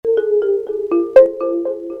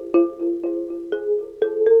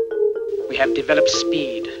have developed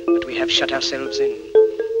speed, but we have shut ourselves in.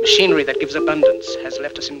 Machinery that gives abundance has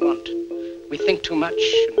left us in want. We think too much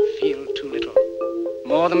and feel too little.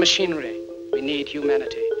 More than machinery, we need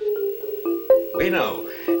humanity. We know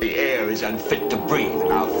the air is unfit to breathe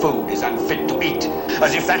and our food is unfit to eat.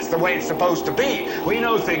 As if that's the way it's supposed to be. We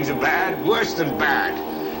know things are bad, worse than bad.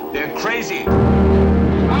 They're crazy.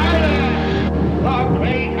 Silence! The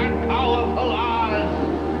great and powerful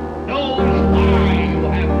Oz knows why you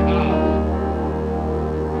have come.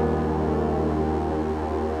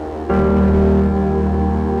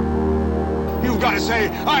 You've got to say,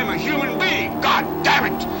 I'm a human being. God damn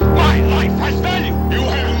it! My life has value. You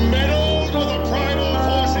have meddled with the primal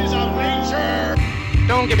forces of nature.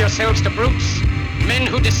 Don't give yourselves to brutes, men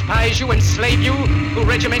who despise you, enslave you, who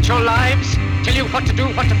regiment your lives, tell you what to do,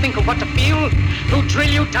 what to think, or what to feel, who drill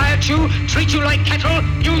you, diet you, treat you like cattle,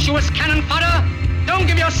 use you as cannon fodder. Don't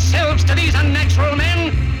give yourselves to these unnatural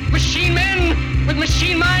men with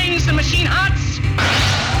machine minds and machine hearts.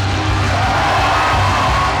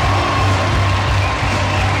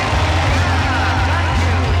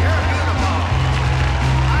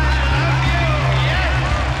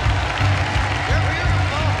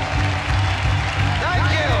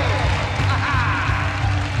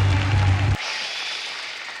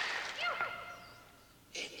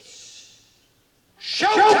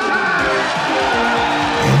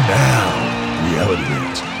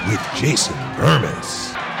 With Jason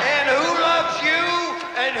Burmis. And who loves you?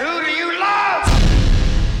 And who do you love?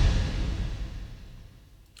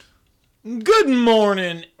 Good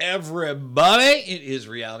morning, everybody. It is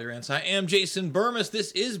Reality Rants. I am Jason Burmis.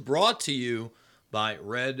 This is brought to you by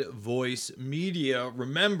Red Voice Media.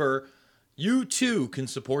 Remember, you too can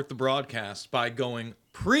support the broadcast by going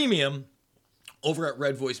premium over at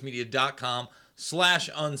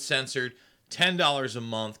redvoicemedia.com/uncensored. $10 a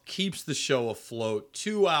month, keeps the show afloat,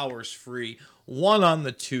 2 hours free, one on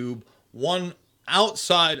the tube, one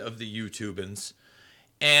outside of the YouTubans.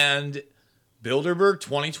 And Bilderberg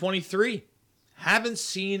 2023. Haven't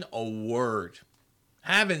seen a word.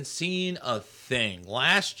 Haven't seen a thing.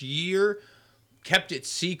 Last year, kept it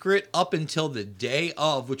secret up until the day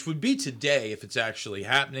of, which would be today if it's actually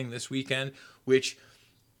happening this weekend, which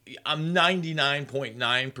I'm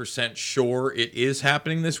 99.9% sure it is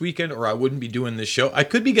happening this weekend, or I wouldn't be doing this show. I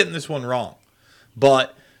could be getting this one wrong.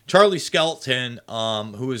 But Charlie Skelton,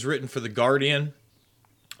 who has written for The Guardian,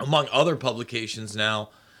 among other publications now,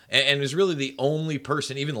 and is really the only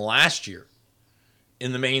person, even last year,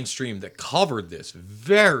 in the mainstream that covered this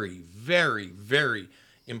very, very, very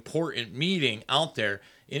important meeting out there.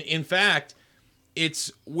 In fact,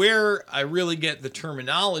 it's where I really get the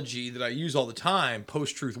terminology that I use all the time,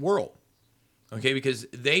 post-truth world. Okay, because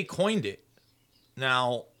they coined it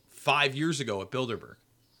now 5 years ago at Bilderberg.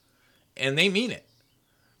 And they mean it.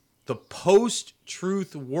 The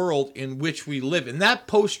post-truth world in which we live. And that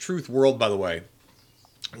post-truth world, by the way,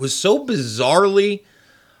 was so bizarrely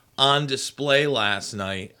on display last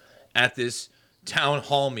night at this town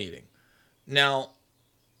hall meeting. Now,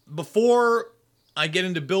 before I get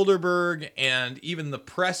into Bilderberg and even the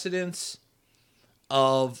precedents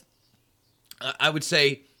of, I would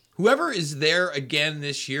say, whoever is there again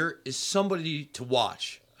this year is somebody to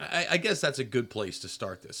watch. I guess that's a good place to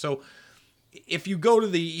start this. So if you go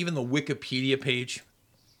to even the Wikipedia page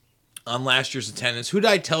on last year's attendance, who did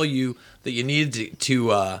I tell you that you needed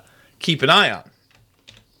to keep an eye on?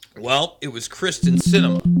 Well, it was Kristen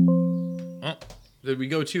Cinema. Oh, did we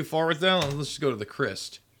go too far with that? Let's just go to the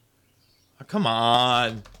Christ. Oh, come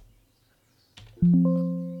on.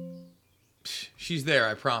 She's there,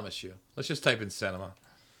 I promise you. Let's just type in cinema.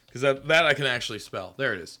 Because that I can actually spell.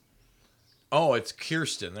 There it is. Oh, it's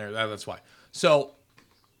Kirsten. There, that's why. So,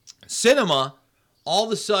 cinema all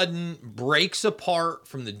of a sudden breaks apart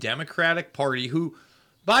from the Democratic Party, who,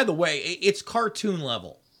 by the way, it's cartoon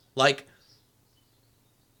level. Like,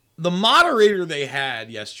 the moderator they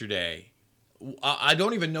had yesterday, I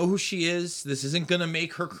don't even know who she is. This isn't going to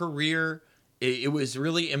make her career. It was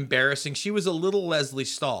really embarrassing. She was a little Leslie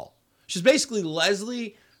Stahl. She's basically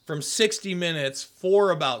Leslie from 60 Minutes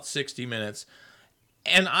for about 60 minutes.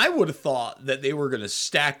 And I would have thought that they were going to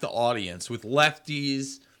stack the audience with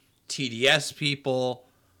lefties, TDS people.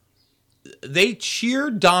 They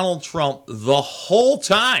cheered Donald Trump the whole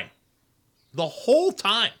time. The whole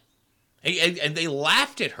time. And they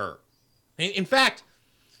laughed at her. In fact,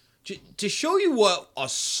 to show you what a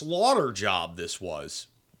slaughter job this was,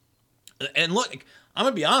 and look, I'm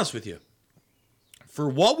going to be honest with you. For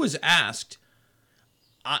what was asked,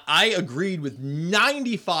 I agreed with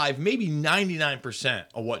 95, maybe 99%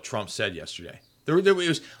 of what Trump said yesterday. It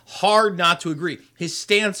was hard not to agree. His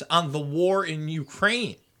stance on the war in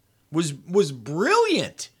Ukraine was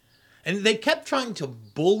brilliant. And they kept trying to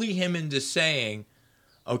bully him into saying,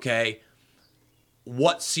 okay,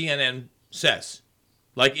 what CNN says.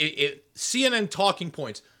 Like, CNN talking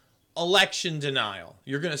points, election denial.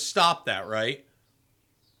 You're going to stop that, right?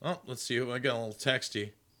 Oh, let's see. I got a little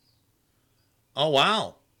texty. Oh,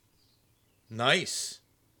 wow. Nice.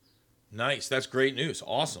 Nice. That's great news.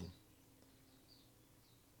 Awesome.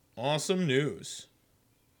 Awesome news.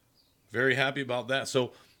 Very happy about that.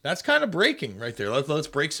 So that's kind of breaking right there. Let's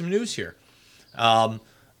break some news here. Whenever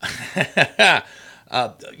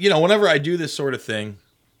I do this sort of thing,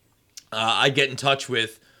 I get in touch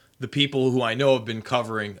with the people who I know have been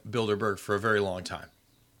covering Bilderberg for a very long time.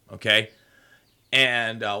 Okay?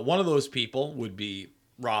 And one of those people would be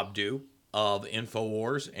Rob Dew of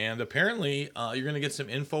InfoWars. And apparently you're going to get some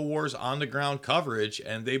InfoWars on-the-ground coverage,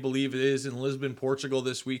 and they believe it is in Lisbon, Portugal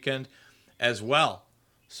this weekend as well.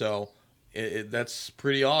 So that's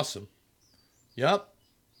pretty awesome. Yep.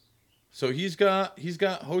 So he's got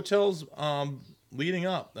hotels leading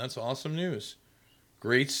up. That's awesome news.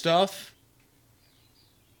 Great stuff.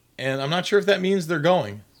 And I'm not sure if that means they're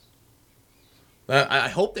going. I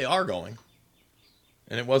hope they are going.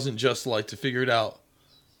 And it wasn't just like to figure it out.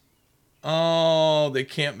 Oh, they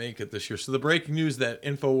can't make it this year. So the breaking news that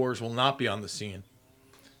InfoWars will not be on the scene.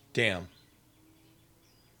 Damn.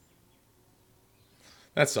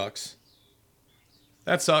 That sucks.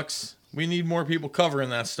 That sucks. We need more people covering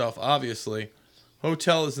that stuff, obviously.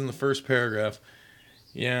 Hotel is in the first paragraph.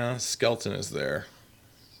 Yeah, Skelton is there.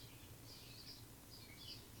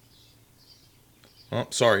 Oh,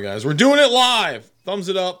 sorry, guys. We're doing it live. Thumbs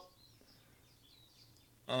it up.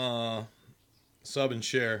 Sub and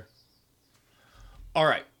share. All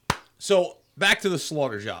right. So, back to the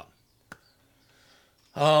slaughter job.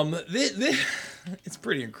 It's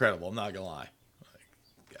pretty incredible. I'm not going to lie.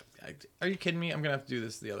 Are you kidding me? I'm going to have to do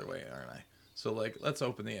this the other way, aren't I? So, let's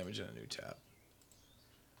open the image in a new tab.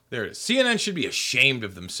 There it is. CNN should be ashamed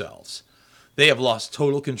of themselves. They have lost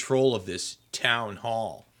total control of this town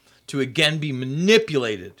hall to again be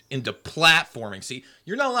manipulated into platforming. See,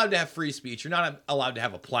 you're not allowed to have free speech. You're not allowed to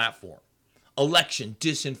have a platform. Election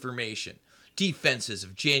disinformation, defenses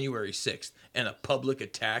of January 6th, and a public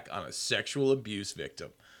attack on a sexual abuse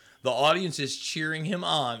victim. The audience is cheering him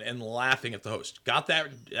on and laughing at the host. Got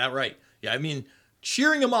that right. Yeah, I mean,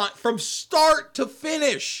 cheering him on from start to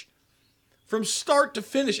finish. From start to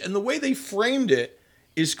finish. And the way they framed it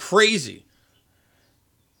is crazy.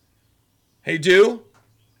 Hey, Dew,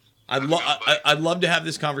 I'd love to have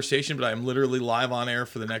this conversation, but I'm literally live on air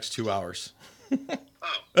for the next 2 hours.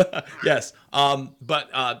 Yes.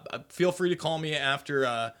 But feel free to call me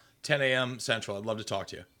after 10 a.m. Central. I'd love to talk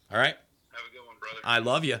to you. All right? Have a good one, brother. I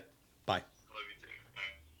love you. Bye. Love you too.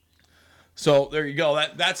 So there you go.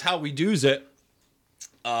 That's how we do's it.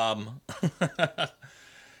 Right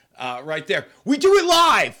there. We do it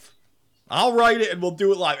live. I'll write it and we'll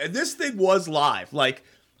do it live. And this thing was live. Like,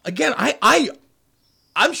 again, I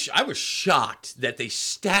was shocked that they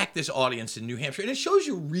stacked this audience in New Hampshire. And it shows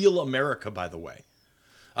you real America, by the way.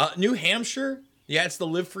 New Hampshire, yeah, it's the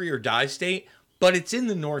live free or die state, but it's in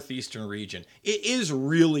the northeastern region. It is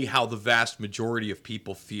really how the vast majority of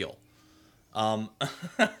people feel. I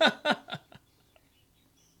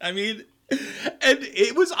mean, and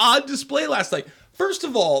it was on display last night. First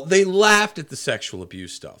of all, they laughed at the sexual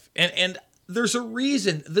abuse stuff. And there's a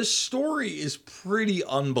reason. The story is pretty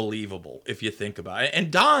unbelievable if you think about it.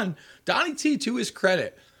 And Donnie T, to his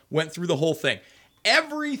credit, went through the whole thing.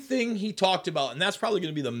 Everything he talked about, and that's probably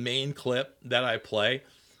going to be the main clip that I play.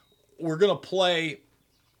 We're going to play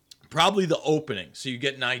probably the opening so you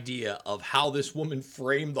get an idea of how this woman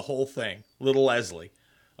framed the whole thing. Little Leslie.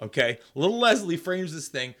 Okay? Little Leslie frames this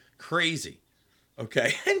thing crazy.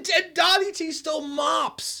 Okay? And Donnie T still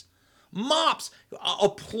mops.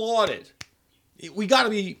 Applauded. We got to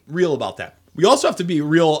be real about that. We also have to be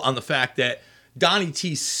real on the fact that Donnie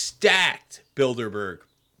T stacked Bilderberg.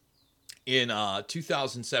 In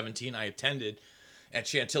 2017, I attended at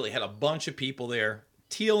Chantilly. Had a bunch of people there.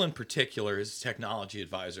 Teal in particular, his technology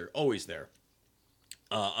advisor, always there.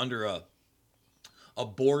 Under a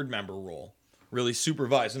board member role. Really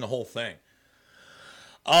supervising the whole thing.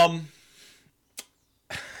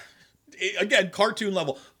 Again, cartoon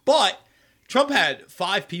level. But Trump had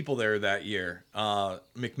 5 people there that year.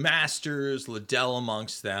 McMasters, Liddell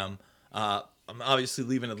amongst them. I'm obviously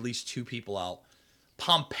leaving at least 2 people out.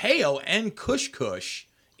 Pompeo and Kush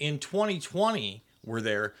in 2020 were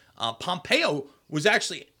there. Pompeo was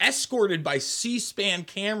actually escorted by C-SPAN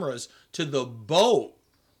cameras to the boat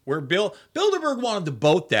where Bilderberg wanted the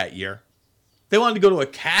boat that year. They wanted to go to a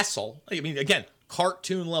castle. I mean, again,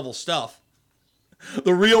 cartoon level stuff.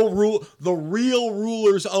 The real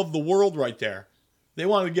rulers of the world right there. They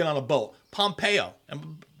wanted to get on a boat. Pompeo.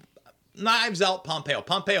 And knives out Pompeo.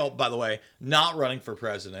 Pompeo, by the way, not running for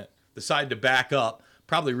president. Decided to back up.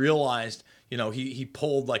 Probably realized, he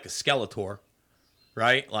pulled like a Skeletor,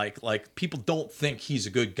 right? Like people don't think he's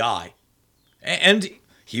a good guy. And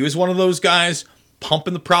he was one of those guys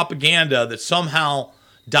pumping the propaganda that somehow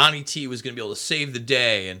Donnie T was going to be able to save the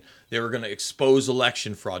day and they were going to expose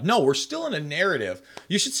election fraud. No, we're still in a narrative.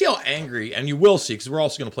 You should see how angry, and you will see, because we're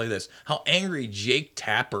also going to play this, how angry Jake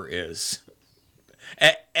Tapper is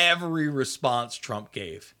at every response Trump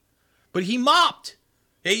gave. But he mopped.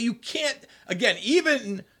 Hey, you can't, again,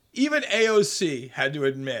 even AOC had to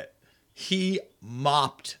admit, he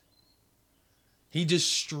mopped. He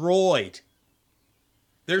destroyed.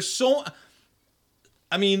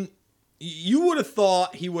 You would have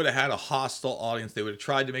thought he would have had a hostile audience. They would have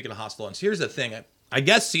tried to make it a hostile audience. Here's the thing. I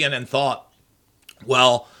guess CNN thought,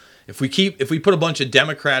 well, if we put a bunch of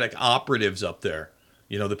Democratic operatives up there,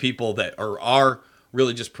 the people that are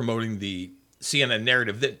really just promoting the CNN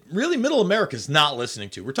narrative that really middle America is not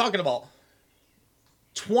listening to. We're talking about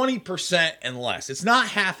 20% and less. It's not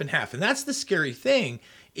half and half. And that's the scary thing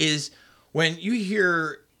is when you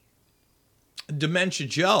hear Dementia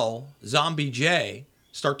Joe, Zombie J,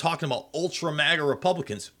 start talking about ultra MAGA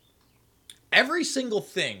Republicans. Every single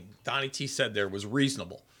thing Donnie T said there was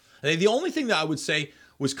reasonable. And the only thing that I would say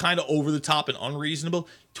was kind of over the top and unreasonable,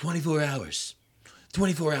 24 hours.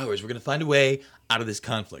 24 hours. We're going to find a way out of this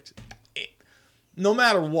conflict. No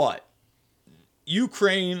matter what,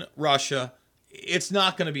 Ukraine, Russia, it's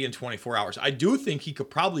not going to be in 24 hours. I do think he could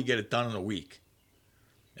probably get it done in a week.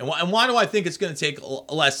 And why do I think it's going to take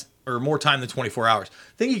less or more time than 24 hours?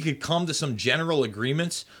 I think he could come to some general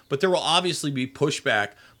agreements, but there will obviously be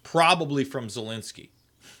pushback, probably from Zelensky.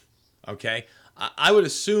 Okay? I would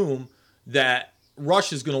assume that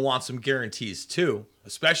Russia's going to want some guarantees too,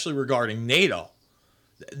 especially regarding NATO.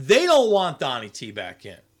 They don't want Donnie T back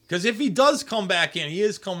in. Because if he does come back in, he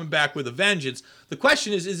is coming back with a vengeance. The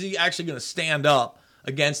question is he actually going to stand up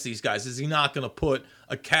against these guys? Is he not going to put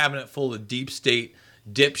a cabinet full of deep state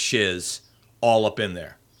dipshiz all up in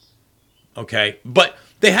there? Okay, but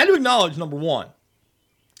they had to acknowledge, number one,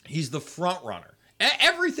 he's the front runner.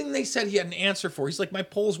 Everything they said he had an answer for. He's like, my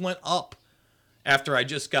polls went up after I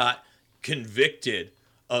just got convicted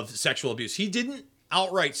of sexual abuse. He didn't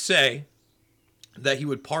outright say that he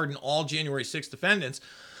would pardon all January 6th defendants,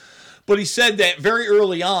 but he said that very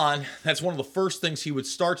early on, that's one of the first things he would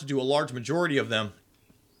start to do, a large majority of them.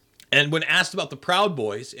 And when asked about the Proud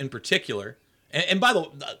Boys in particular, and by the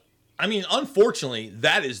way, unfortunately,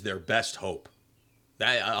 that is their best hope.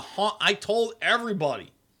 I told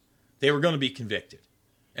everybody they were going to be convicted.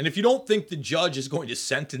 And if you don't think the judge is going to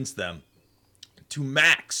sentence them to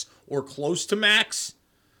max or close to max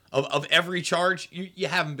of every charge, you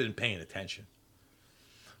haven't been paying attention.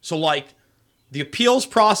 So, the appeals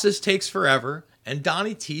process takes forever, and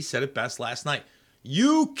Donnie T said it best last night.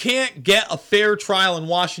 You can't get a fair trial in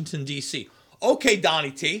Washington, D.C. Okay,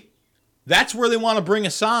 Donnie T, that's where they want to bring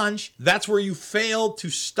Assange. That's where you failed to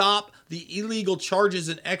stop the illegal charges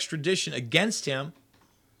and extradition against him.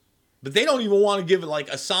 But they don't even want to give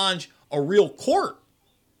Assange a real court.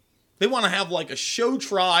 They want to have a show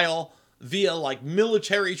trial via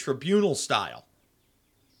military tribunal style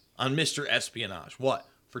on Mr. Espionage. What?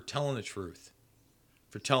 For telling the truth.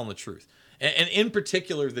 For telling the truth. And in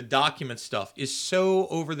particular, the document stuff is so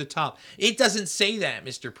over the top. It doesn't say that,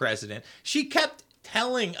 Mr. President. She kept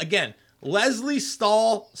telling, again, Leslie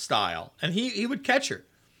Stahl style, and he would catch her.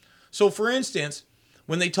 So, for instance,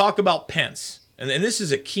 when they talk about Pence, and this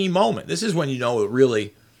is a key moment, this is when you know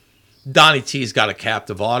really Donnie T's got a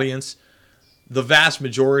captive audience. The vast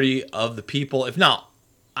majority of the people, if not,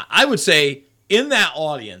 I would say in that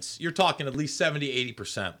audience, you're talking at least 70,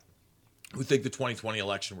 80% who think the 2020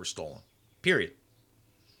 election were stolen. Period.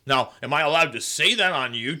 Now, am I allowed to say that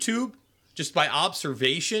on YouTube just by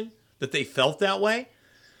observation that they felt that way?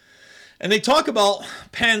 And they talk about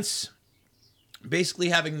Pence basically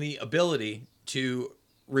having the ability to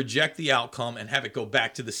reject the outcome and have it go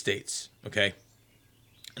back to the states, okay?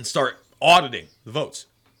 And start auditing the votes.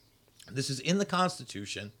 This is in the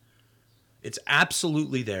Constitution. It's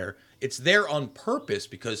absolutely there. It's there on purpose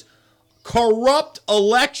because corrupt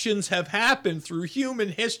elections have happened through human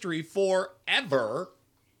history forever.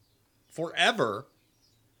 Forever.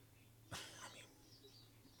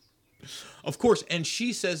 Of course, and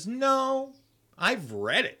she says, no, I've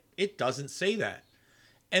read it. It doesn't say that.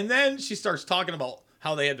 And then she starts talking about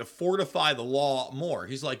how they had to fortify the law more.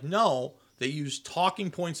 He's like, no, they used talking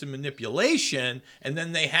points and manipulation, and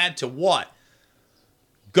then they had to what?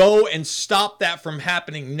 go and stop that from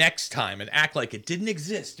happening next time and act like it didn't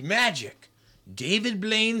exist. Magic. David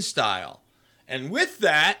Blaine style. And with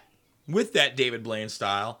that David Blaine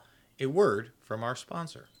style, a word from our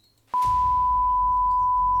sponsor.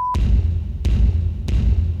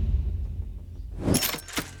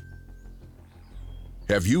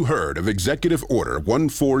 Have you heard of Executive Order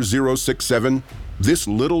 14067? This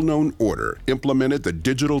little-known order implemented the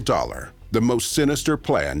digital dollar, the most sinister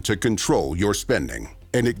plan to control your spending.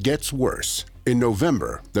 And it gets worse. In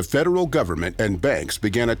November, the federal government and banks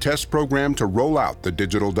began a test program to roll out the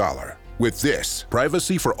digital dollar. With this,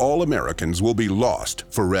 privacy for all Americans will be lost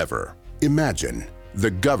forever. Imagine,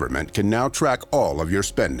 the government can now track all of your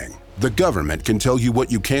spending. The government can tell you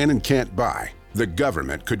what you can and can't buy. The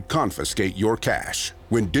government could confiscate your cash.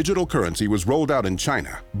 When digital currency was rolled out in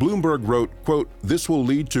China, Bloomberg wrote, quote, "This will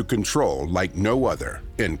lead to control like no other,"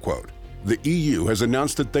 end quote. The EU has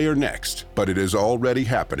announced that they are next, but it is already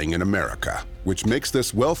happening in America, which makes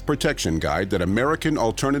this wealth protection guide that American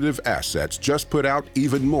Alternative Assets just put out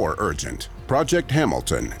even more urgent. Project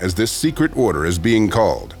Hamilton, as this secret order is being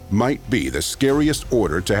called, might be the scariest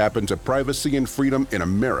order to happen to privacy and freedom in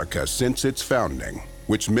America since its founding,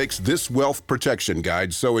 which makes this wealth protection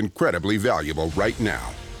guide so incredibly valuable right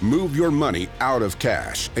now. Move your money out of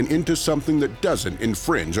cash and into something that doesn't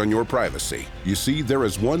infringe on your privacy. You see, there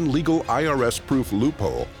is one legal IRS-proof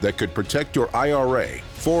loophole that could protect your IRA,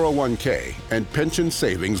 401k, and pension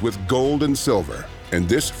savings with gold and silver. And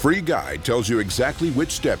this free guide tells you exactly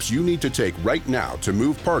which steps you need to take right now to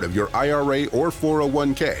move part of your IRA or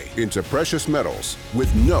 401k into precious metals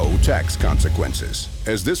with no tax consequences.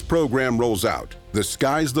 As this program rolls out, the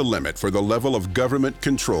sky's the limit for the level of government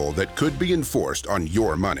control that could be enforced on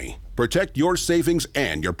your money. Protect your savings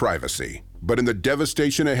and your privacy. But in the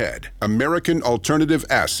devastation ahead, American Alternative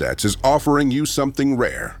Assets is offering you something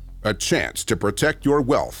rare, a chance to protect your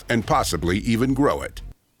wealth and possibly even grow it.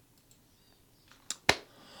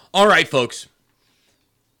 All right, folks.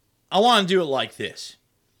 I want to do it like this.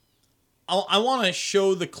 I want to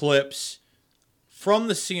show the clips from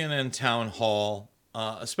the CNN town hall,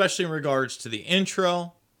 especially in regards to the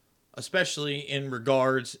intro, especially in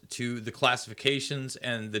regards to the classifications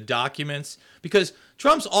and the documents, because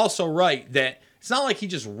Trump's also right that it's not like he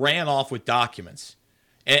just ran off with documents.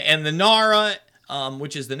 And the NARA,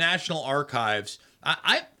 which is the National Archives,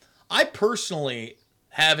 I personally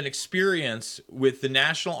have an experience with the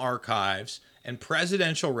National Archives and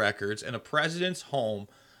presidential records and a president's home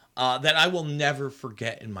that I will never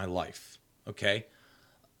forget in my life, okay?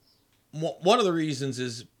 One of the reasons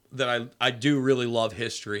is that I do really love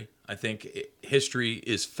history. I think history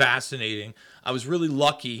is fascinating. I was really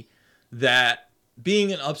lucky that being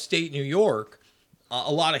in upstate New York,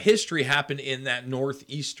 a lot of history happened in that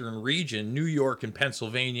northeastern region, New York and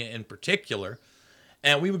Pennsylvania in particular.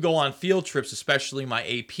 And we would go on field trips, especially my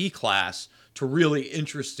AP class, to really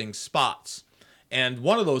interesting spots. And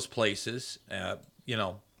one of those places,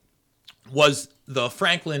 was the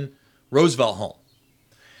Franklin Roosevelt home.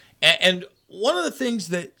 And one of the things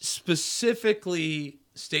that specifically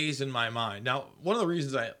stays in my mind, now, one of the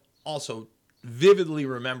reasons I also vividly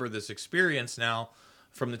remember this experience now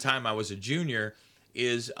from the time I was a junior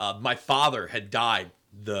is my father had died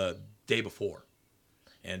the day before.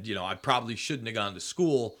 And, I probably shouldn't have gone to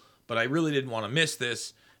school, but I really didn't want to miss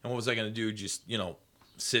this. And what was I going to do? Just,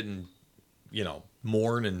 sit and,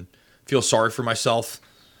 mourn and feel sorry for myself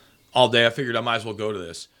all day. I figured I might as well go to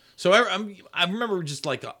this. So I remember just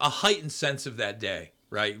like a heightened sense of that day,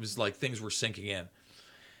 right? It was like things were sinking in.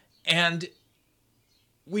 And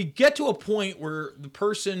we get to a point where the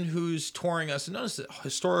person who's touring us, and notice the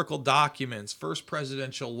historical documents, First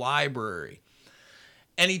Presidential Library,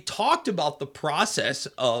 and he talked about the process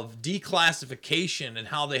of declassification and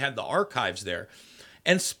how they had the archives there,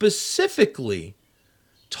 and specifically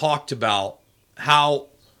talked about how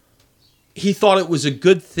he thought it was a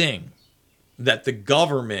good thing that the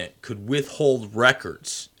government could withhold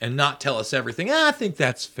records and not tell us everything. I think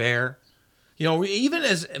that's fair. Even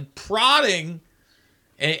as prodding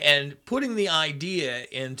and putting the idea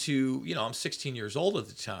into, I'm 16 years old at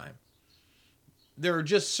the time. There are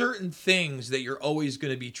just certain things that you're always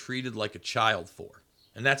going to be treated like a child for.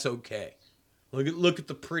 And that's okay. Look at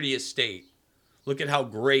the pretty estate. Look at how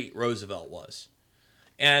great Roosevelt was.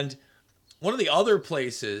 And one of the other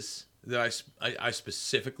places that I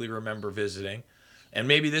specifically remember visiting, and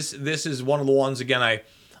maybe this is one of the ones, again,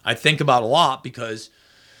 I think about a lot, because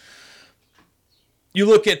you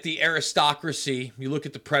look at the aristocracy, you look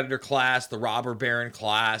at the predator class, the robber baron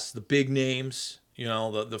class, the big names,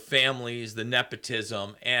 the families, the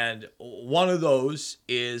nepotism. And one of those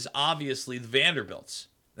is obviously the Vanderbilts.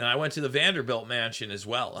 And I went to the Vanderbilt mansion as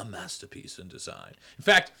well, a masterpiece in design. In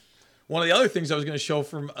fact, one of the other things I was going to show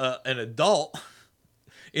from an adult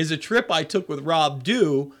is a trip I took with Rob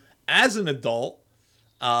Dew as an adult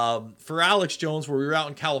for Alex Jones, where we were out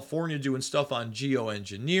in California doing stuff on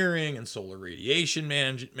geoengineering and solar radiation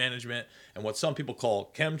management and what some people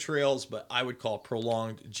call chemtrails, but I would call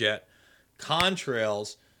prolonged jet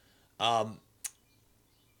contrails.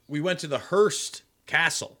 We went to the Hearst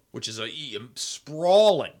Castle, which is a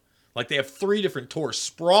sprawling, like they have 3 different tours,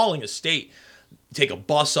 sprawling estate. Take a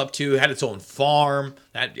bus up to, had its own farm.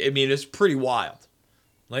 It's pretty wild.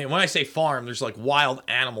 Like, when I say farm, there's like wild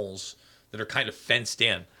animals that are kind of fenced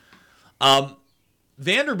in.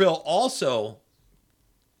 Vanderbilt also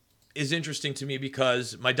is interesting to me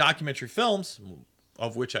because my documentary films,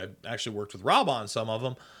 of which I actually worked with Rob on some of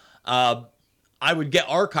them, I would get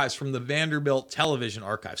archives from the Vanderbilt Television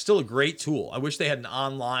Archive. Still a great tool. I wish they had an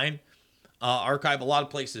online archive. A lot of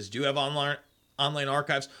places do have online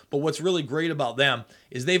archives, but what's really great about them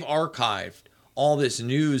is they've archived all this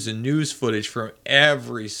news and news footage from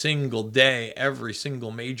every single day, every single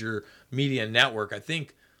major media network. I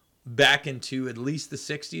think back into at least the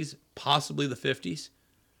 60s, possibly the 50s,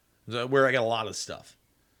 where I got a lot of stuff.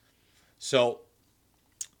 So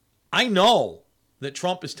I know that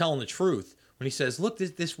Trump is telling the truth when he says, look,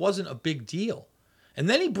 this wasn't a big deal. And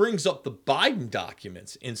then he brings up the Biden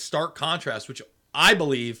documents in stark contrast, which I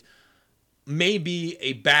believe may be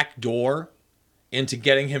a backdoor into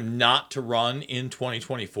getting him not to run in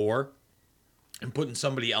 2024 and putting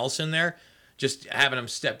somebody else in there, just having him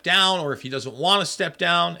step down, or if he doesn't want to step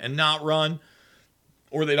down and not run,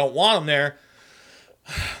 or they don't want him there,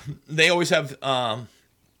 they always have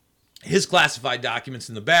his classified documents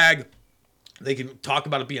in the bag. They can talk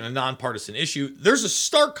about it being a nonpartisan issue. There's a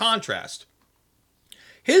stark contrast.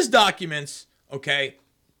 His documents, okay,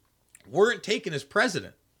 weren't taken as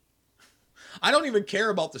president. I don't even care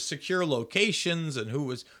about the secure locations and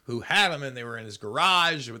who had them, and they were in his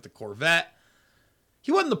garage with the Corvette.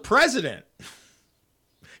 He wasn't the president.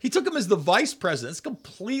 He took him as the vice president. It's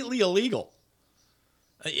completely illegal.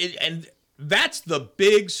 And that's the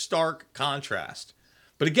big stark contrast.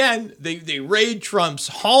 But again, they raid Trump's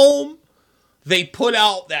home. They put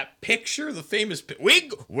out that picture, the famous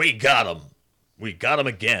we got him. We got him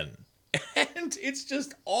again. And it's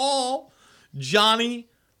just all Johnny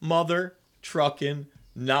Mother trucking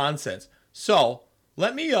nonsense. So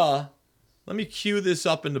let me cue this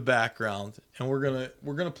up in the background, and we're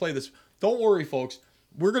gonna play this. Don't worry, folks.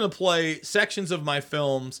 We're gonna play sections of my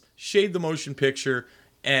films, Shade the Motion Picture,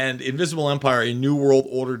 and Invisible Empire: A New World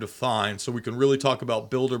Order Defined, so we can really talk about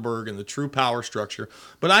Bilderberg and the true power structure.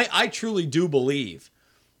 But I truly do believe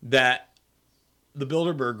that the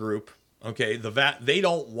Bilderberg group, okay, they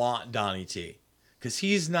don't want Donnie T, because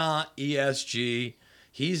he's not ESG,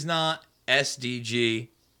 he's not SDG.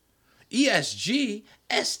 ESG,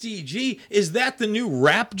 SDG, is that the new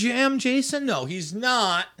rap jam, Jason? No, he's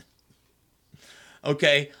not.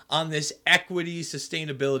 Okay, on this equity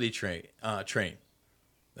sustainability train.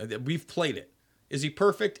 We've played it. Is he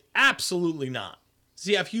perfect? Absolutely not. Does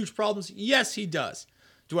he have huge problems? Yes, he does.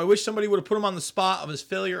 Do I wish somebody would have put him on the spot of his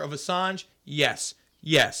failure of Assange? Yes.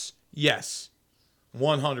 100%.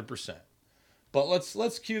 But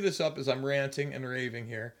let's cue this up as I'm ranting and raving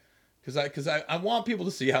here, because I want people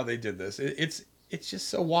to see how they did this. It's just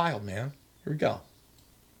so wild, man. Here we go.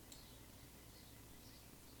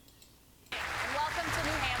 Welcome to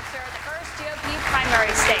New Hampshire, the first GOP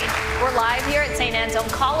primary state. We're live here at St. Anselm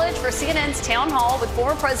College for CNN's Town Hall with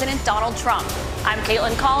former President Donald Trump. I'm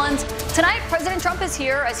Caitlin Collins. Tonight, President Trump is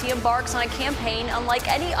here as he embarks on a campaign unlike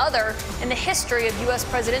any other in the history of U.S.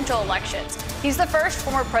 presidential elections. He's the first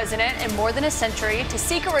former president in more than a century to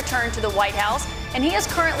seek a return to the White House, and he is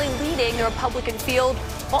currently leading the Republican field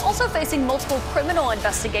while also facing multiple criminal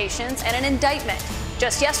investigations and an indictment.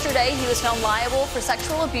 Just yesterday, he was found liable for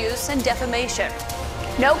sexual abuse and defamation.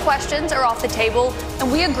 No questions are off the table,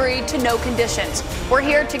 and we agreed to no conditions. We're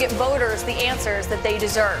here to get voters the answers that they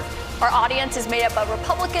deserve. Our audience is made up of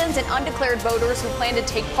Republicans and undeclared voters who plan to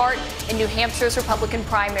take part in New Hampshire's Republican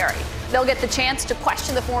primary. They'll get the chance to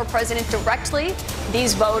question the former president directly.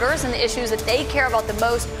 These voters and the issues that they care about the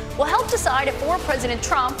most will help decide if former President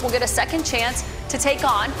Trump will get a second chance to take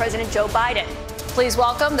on President Joe Biden. Please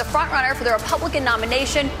welcome the frontrunner for the Republican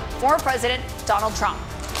nomination, former President Donald Trump.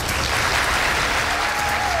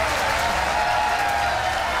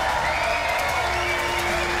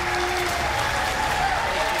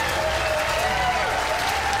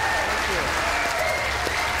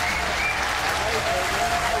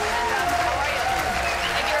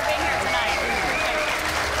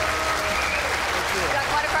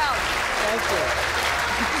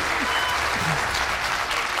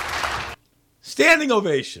 Standing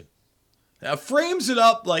ovation. Now, frames it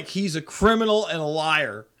up like he's a criminal and a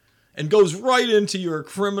liar and goes right into you're a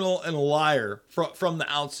criminal and a liar from the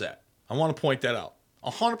outset. I want to point that out.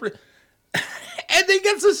 100%. And they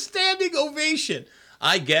get a standing ovation.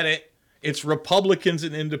 I get it. It's Republicans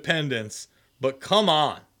and independents. But come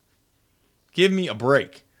on. Give me a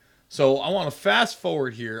break. So I want to fast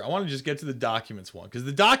forward here. I want to just get to the documents one, because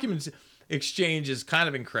the documents exchange is kind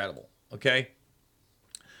of incredible, okay?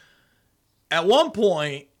 At one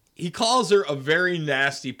point, he calls her a very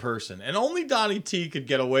nasty person, and only Donnie T could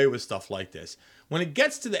get away with stuff like this. When it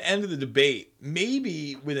gets to the end of the debate,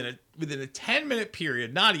 maybe within a 10-minute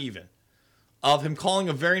period, not even, of him calling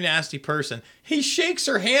a very nasty person, he shakes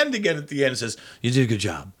her hand again at the end and says, "You did a good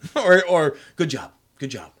job," or "Good job,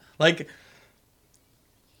 good job." Like,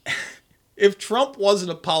 if Trump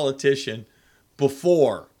wasn't a politician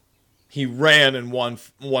before he ran and won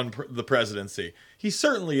the presidency, he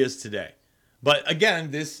certainly is today. But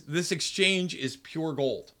again, this exchange is pure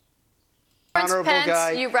gold. Honorable Pence,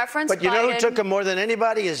 guy. you referenced but you know Biden. who took him more than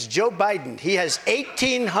anybody is Joe Biden. He has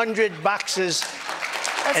 1,800 boxes,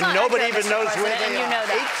 That's and not nobody accurate, even Mr. knows where President, they and you are. know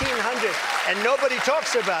that. 1,800, and nobody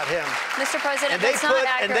talks about him. Mr. President, And they that's not put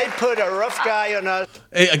accurate. and they put a rough guy on us.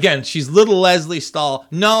 Again, she's little Leslie Stahl.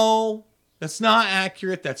 No, that's not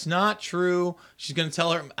accurate. That's not true. She's going to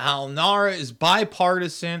tell her how Nara is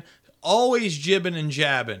bipartisan, always jibbing and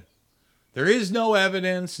jabbing. There is no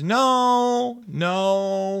evidence. No.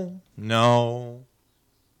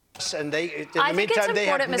 And they, in the I think meantime, it's they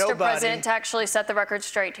have important, Mr. nobody. President, to actually set the record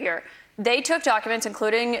straight here. They took documents,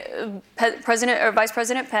 including President or Vice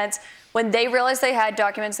President Pence. When they realized they had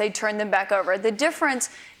documents, they turned them back over. The difference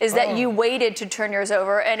is that you waited to turn yours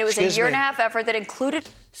over, and it was a year and a half effort that included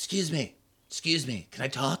Excuse me. Can I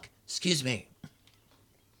talk? Excuse me.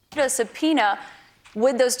 a subpoena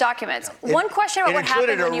with those documents. One question about what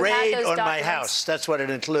happened when you had those It included a raid on documents. my house. That's what it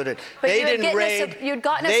included. But They you had didn't raid. you'd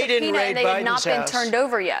gotten a they didn't subpoena raid and they had not Biden's been house. turned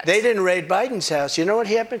over yet. They didn't raid Biden's house. You know what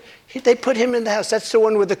happened? They put him in the house. That's the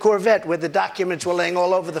one with the Corvette where the documents were laying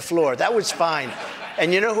all over the floor. That was fine.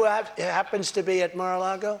 And you know who happens to be at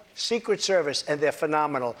Mar-a-Lago? Secret Service, and they're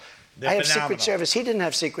phenomenal. I have Secret Service. He didn't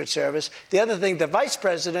have Secret Service. The other thing, the vice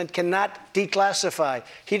president cannot declassify.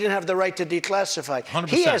 He didn't have the right to declassify. 100%.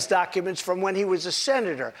 He has documents from when he was a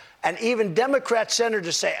senator. And even Democrat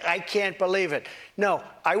senators say, I can't believe it. No,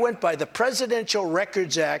 I went by the Presidential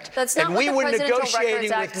Records Act. That's not and what we the were Presidential negotiating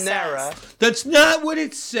Records with Act NARA. says. That's not what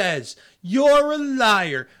it says. You're a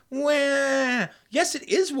liar. Wah. Yes, it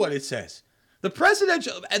is what it says. The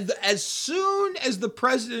presidential, as soon as the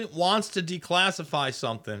president wants to declassify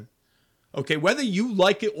something, okay, whether you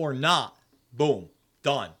like it or not, boom,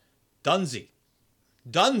 done.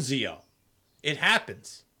 Dunzio. It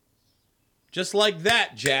happens. Just like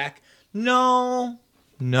that, Jack. No.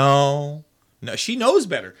 She knows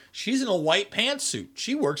better. She's in a white pantsuit.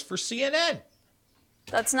 She works for CNN.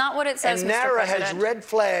 That's not what it says, And Mr. NARA President. has red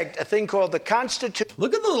flagged a thing called the Constitution.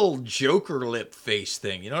 Look at the little Joker lip face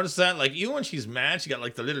thing. You notice that? Like, even when she's mad, she got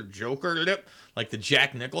like the little Joker lip, like the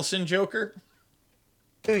Jack Nicholson Joker.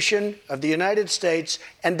 Of the United States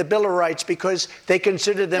and the Bill of Rights because they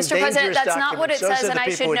consider them Mr. dangerous President, that's documents. not what it Those says, are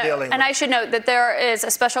the people we're dealing and I with. should note that there is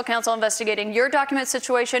a special counsel investigating your document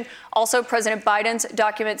situation, also President Biden's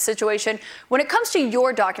document situation. When it comes to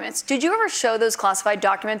your documents, did you ever show those classified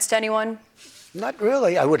documents to anyone? Not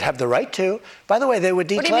really. I would have the right to. By the way, they were What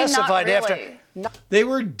do you mean, not declassified after. really? They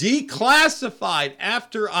were declassified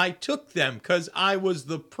after I took them because I was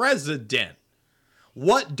the president.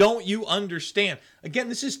 What don't you understand? Again,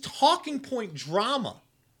 this is talking point drama.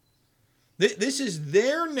 This is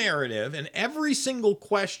their narrative, and every single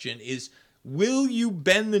question is, will you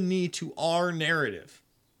bend the knee to our narrative?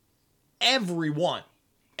 Everyone,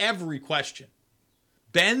 every question.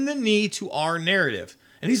 Bend the knee to our narrative.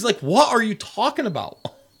 And he's like, what are you talking about?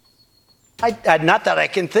 Not that I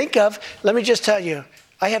can think of. Let me just tell you,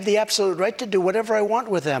 I have the absolute right to do whatever I want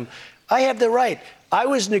with them. I have the right. I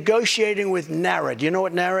was negotiating with NARA. Do you know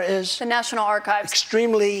what NARA is? The National Archives.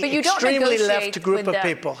 Extremely negotiate left group with of them.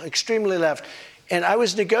 people. Extremely left. And I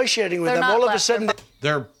was negotiating with They're them. not All of a left, sudden,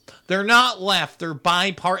 They're not left. They're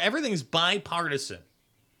bipartisan. Everything's bipartisan.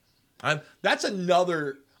 That's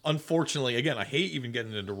another, unfortunately, again, I hate even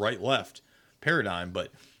getting into right-left paradigm, but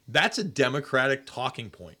that's a Democratic talking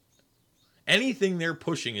point. Anything they're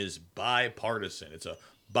pushing is bipartisan. It's a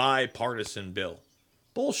bipartisan bill.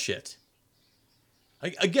 Bullshit.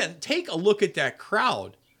 Again, take a look at that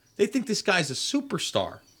crowd. They think this guy's a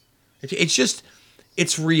superstar. It's just,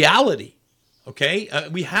 it's reality. Okay?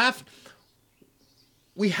 We have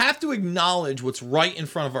to acknowledge what's right in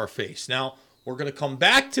front of our face. Now, we're going to come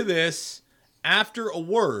back to this after a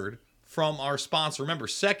word from our sponsor. Remember,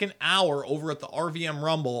 second hour over at the RVM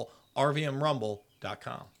Rumble,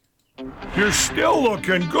 rvmrumble.com. You're still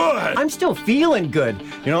looking good. I'm still feeling good.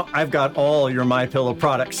 You know, I've got all your MyPillow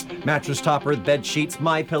products. Mattress topper, bed sheets,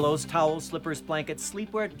 MyPillows, towels, slippers, blankets,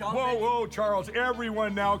 sleepwear, dog beds. Whoa, Charles.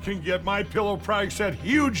 Everyone now can get MyPillow products at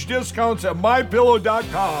huge discounts at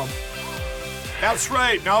MyPillow.com. That's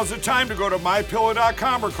right. Now's the time to go to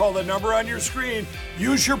MyPillow.com or call the number on your screen.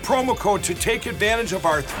 Use your promo code to take advantage of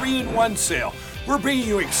our 3-in-1 sale. We're bringing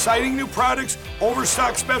you exciting new products,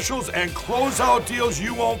 overstock specials, and closeout deals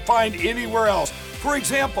you won't find anywhere else. For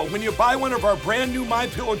example, when you buy one of our brand new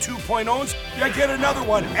MyPillow 2.0s, you get another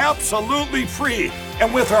one absolutely free.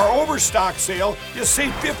 And with our overstock sale, you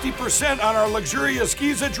save 50% on our luxurious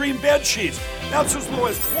Giza Dream bed sheets. That's as low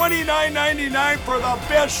as $29.99 for the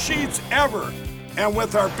best sheets ever. And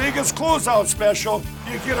with our biggest closeout special,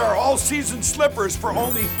 you get our all-season slippers for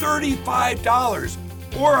only $35.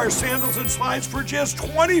 Or our sandals and slides for just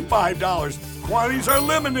 $25. Quantities are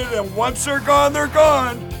limited, and once they're gone, they're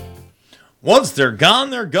gone. Once they're gone,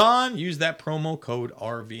 they're gone. Use that promo code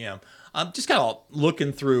RVM. I'm just kind of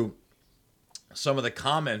looking through some of the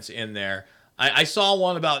comments in there. I saw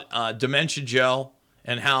one about Dementia Joe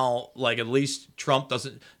and how, like, at least Trump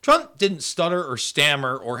didn't stutter or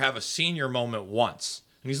stammer or have a senior moment once.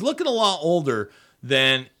 And he's looking a lot older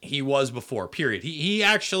than he was before, period.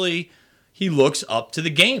 He looks up to the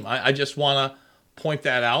game. I just want to point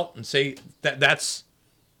that out and say that that's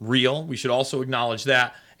real. We should also acknowledge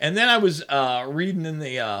that. And then I was reading in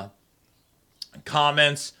the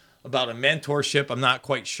comments about a mentorship. I'm not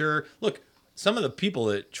quite sure. Look, some of the people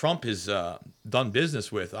that Trump has done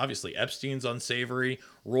business with, obviously Epstein's unsavory,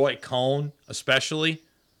 Roy Cohn especially.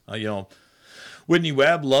 Whitney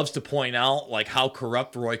Webb loves to point out like how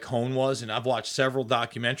corrupt Roy Cohn was, and I've watched several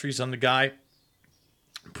documentaries on the guy.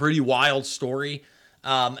 Pretty wild story.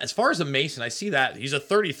 As far as a Mason, I see that he's a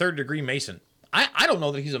 33rd degree Mason. I don't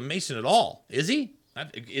know that he's a Mason at all. Is he?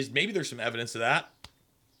 Maybe there's some evidence of that.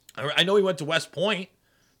 I know he went to West Point.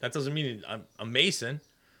 That doesn't mean I'm a Mason.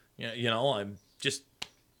 I'm just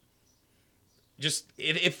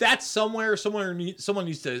if that's somewhere, someone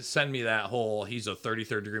needs to send me that whole he's a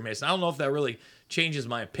 33rd degree Mason. I don't know if that really changes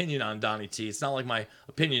my opinion on Donnie T. It's not like my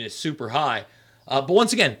opinion is super high. But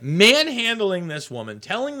once again, manhandling this woman,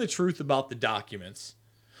 telling the truth about the documents.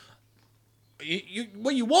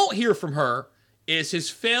 What you won't hear from her is his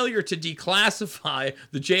failure to declassify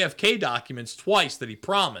the JFK documents twice that he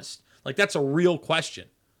promised. Like, that's a real question.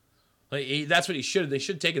 That's what he should have. They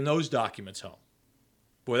should have taken those documents home.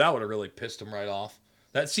 Boy, that would have really pissed him right off.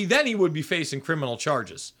 Then he would be facing criminal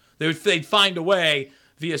charges. They'd find a way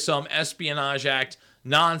via some Espionage Act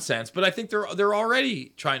nonsense, but I think they're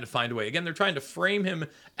already trying to find a way. Again, they're trying to frame him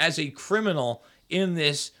as a criminal in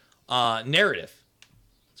this narrative.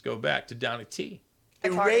 Let's go back to Donnie T. They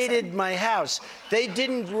raided my house. They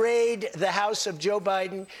didn't raid the house of Joe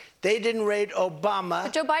Biden. They didn't raid Obama.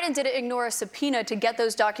 But Joe Biden didn't ignore a subpoena to get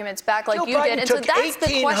those documents back like Joe you Biden did. And took so that's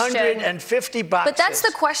the question. 1,850 boxes. But that's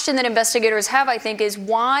the question that investigators have, I think, is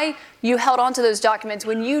why you held on to those documents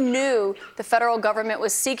when you knew the federal government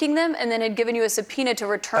was seeking them and then had given you a subpoena to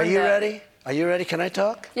return them. Are you ready? Are you ready? Can I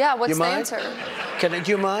talk? Yeah, what's you the mind? answer?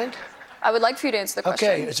 Do you mind? I would like for you to answer the question.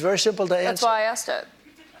 Okay, it's very simple to answer. That's why I asked it.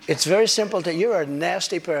 It's very simple to. You're a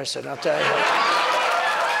nasty person, I'll tell you.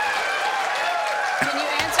 Can you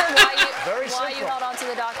answer why you held on to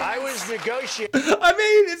the documents? I was negotiating. I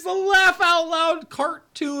mean, it's a laugh out loud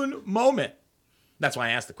cartoon moment. That's why I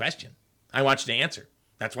asked the question. I want you to answer.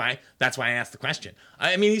 That's why I asked the question.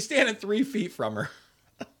 I mean, he's standing 3 feet from her.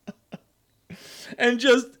 And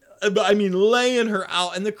just, laying her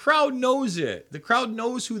out. And the crowd knows it. The crowd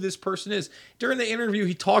knows who this person is. During the interview,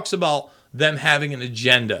 he talks about them having an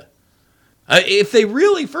agenda. If they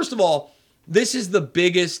really, first of all, this is the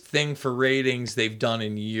biggest thing for ratings they've done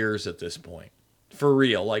in years at this point. For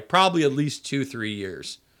real. Like probably at least 2-3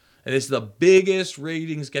 years. And it's the biggest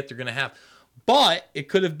ratings get they're going to have. But it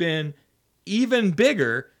could have been even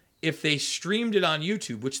bigger if they streamed it on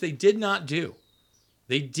YouTube, which they did not do.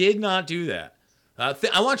 They did not do that.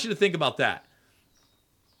 I want you to think about that.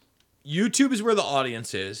 YouTube is where the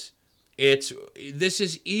audience is. This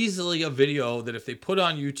is easily a video that if they put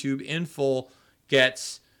on YouTube in full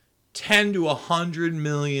gets 10 to 100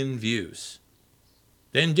 million views.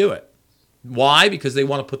 They didn't do it. Why? Because they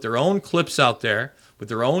want to put their own clips out there with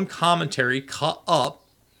their own commentary cut up,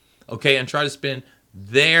 okay, and try to spin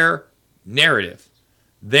their narrative.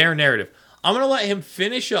 Their narrative. I'm going to let him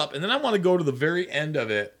finish up, and then I want to go to the very end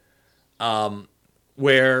of it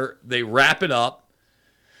where they wrap it up.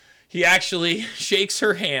 He actually shakes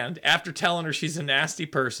her hand after telling her she's a nasty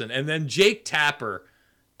person. And then Jake Tapper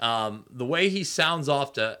The way he sounds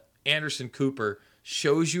off to Anderson Cooper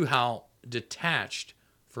shows you how detached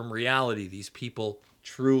from reality these people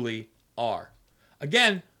truly are.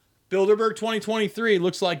 Again, Bilderberg 2023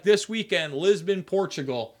 looks like this weekend, Lisbon,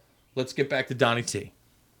 Portugal. Let's get back to Donnie T.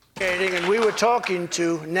 And we were talking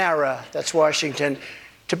to NARA, that's Washington,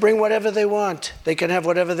 to bring whatever they want. They can have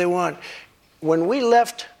whatever they want. When we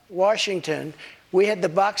left Washington, we had the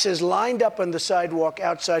boxes lined up on the sidewalk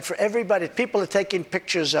outside for everybody. People are taking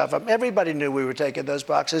pictures of them. Everybody knew we were taking those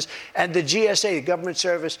boxes. And the GSA, the government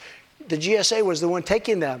service, the GSA was the one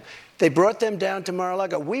taking them. They brought them down to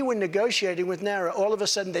Mar-a-Lago. We were negotiating with NARA. All of a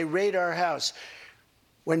sudden, they raid our house.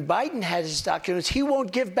 When Biden had his documents, he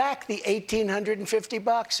won't give back the 1,850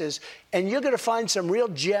 boxes. And you're going to find some real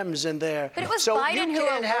gems in there. But it was Biden who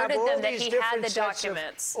alerted them that he had the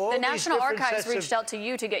documents. The National Archives reached out to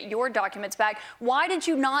you to get your documents back. Why did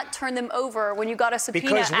you not turn them over when you got a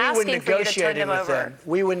subpoena asking for you to turn them over?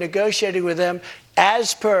 We were negotiating with them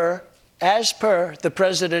as per the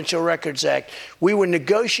Presidential Records Act. We were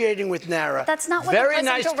negotiating with NARA. That's not what the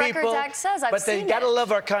Presidential Records Act says. I've seen it. But they got to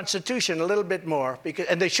love our Constitution a little bit more,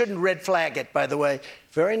 and they shouldn't red flag it, by the way.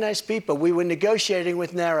 Very nice people. We were negotiating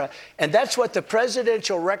with NARA, and that's what the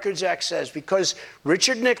Presidential Records Act says, because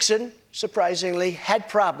Richard Nixon, surprisingly, had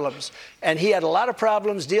problems, and he had a lot of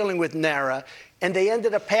problems dealing with NARA, and they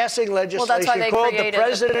ended up passing legislation called the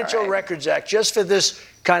Presidential Records Act just for this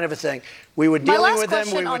kind of a thing. We were dealing with them.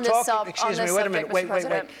 We were talking. Excuse me. Wait a minute. Wait.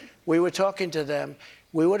 We were talking to them.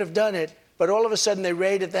 We would have done it, but all of a sudden they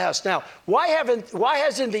raided the house. Now, why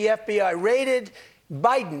hasn't the FBI raided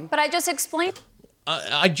Biden? But I just explained.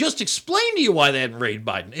 I just explained to you why they hadn't raided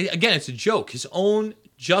Biden. Again, it's a joke. His own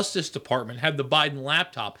Justice Department had the Biden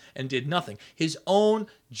laptop and did nothing. His own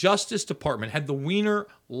Justice Department had the Wiener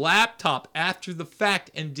laptop after the fact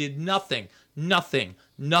and did nothing. Nothing.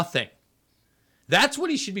 That's what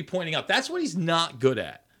he should be pointing out. That's what he's not good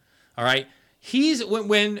at. All right?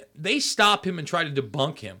 When they stop him and try to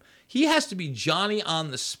debunk him, he has to be Johnny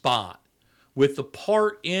on the spot with the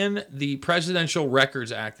part in the Presidential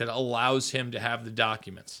Records Act that allows him to have the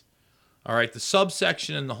documents. All right? The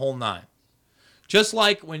subsection and the whole nine. Just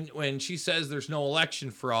like when she says there's no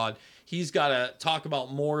election fraud, he's got to talk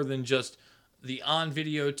about more than just the on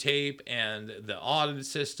videotape and the audit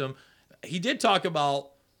system. He did talk about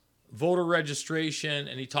voter registration,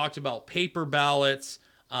 and he talked about paper ballots,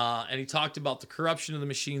 and he talked about the corruption of the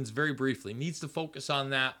machines very briefly. Needs to focus on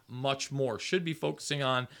that much more. Should be focusing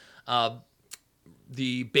on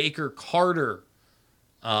the Baker-Carter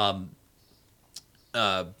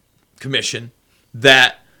commission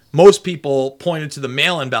that most people pointed to the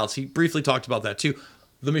mail-in ballots. He briefly talked about that too.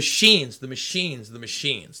 The machines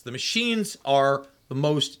are the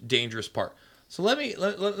most dangerous part. So let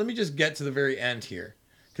me just get to the very end here.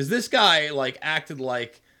 Because this guy acted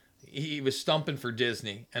like he was stumping for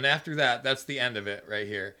Disney. And after that, that's the end of it right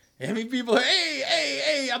here. I mean, people are,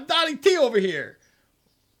 hey, I'm Donnie T over here.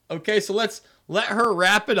 Okay, so let's let her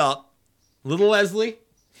wrap it up. Little Leslie.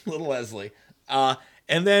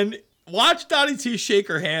 And then watch Donnie T shake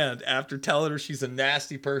her hand after telling her she's a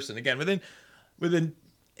nasty person. Again, within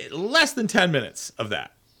less than 10 minutes of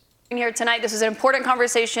that. Here tonight, this is an important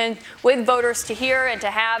conversation with voters to hear and to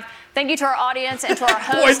have. Thank you to our audience and to our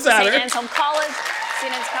hosts at St. Anselm College.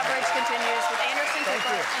 CNN's coverage continues with Anderson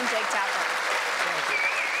Cooper and Jake Tapper.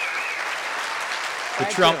 The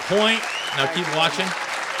Trump point. Now keep watching.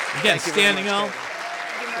 Again, standing on.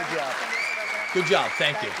 Good job.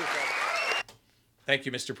 Thank you. Thank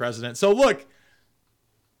you, Mr. President. So look,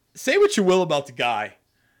 say what you will about the guy.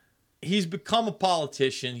 He's become a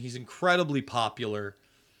politician. He's incredibly popular.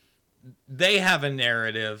 They have a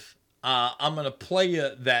narrative. I'm gonna play you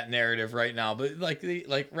that narrative right now, but like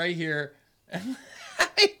right here,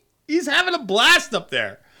 he's having a blast up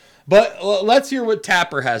there. But let's hear what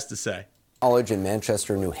Tapper has to say. College in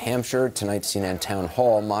Manchester, New Hampshire. Tonight's CNN Town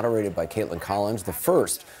Hall, moderated by Caitlin Collins. The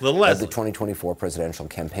first of the 2024 presidential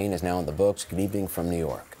campaign is now in the books. Good evening from New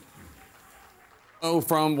York.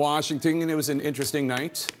 From Washington, and it was an interesting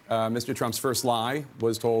night. Mr. Trump's first lie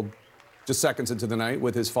was told just seconds into the night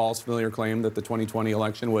with his false familiar claim that the 2020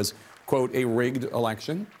 election was, quote, a rigged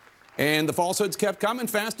election. And the falsehoods kept coming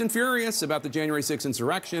fast and furious about the January 6th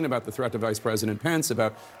insurrection, about the threat to Vice President Pence,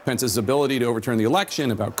 about Pence's ability to overturn the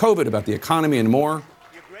election, about COVID, about the economy, and more.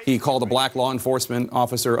 He called a black law enforcement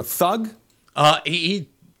officer a thug. He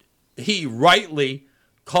rightly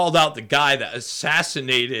called out the guy that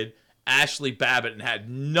assassinated Ashley Babbitt and had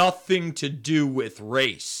nothing to do with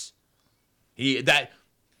race. But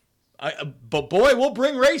boy, we'll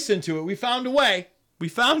bring race into it. We found a way.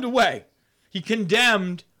 He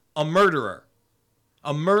condemned a murderer.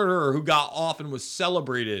 A murderer who got off and was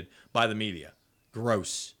celebrated by the media.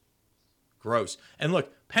 Gross. Gross. And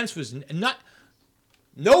look, Pence was not...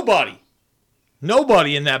 Nobody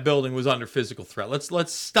in that building was under physical threat.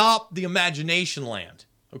 Let's stop the imagination land,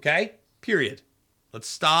 okay? Period. Let's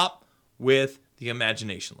stop with the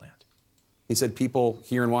imagination land. He said people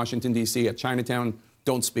here in Washington, D.C. at Chinatown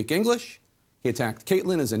don't speak English. He attacked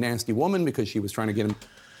Caitlyn as a nasty woman because she was trying to get him.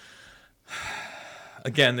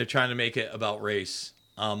 Again, they're trying to make it about race.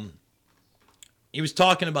 He was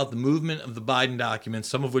talking about the movement of the Biden documents,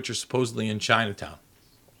 some of which are supposedly in Chinatown.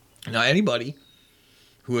 Now, anybody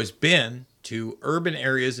who has been to urban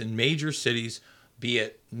areas in major cities, be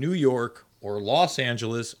it New York or Los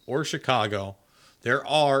Angeles or Chicago, there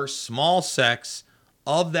are small sects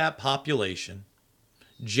of that population,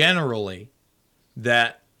 generally,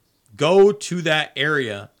 that go to that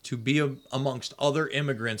area to be amongst other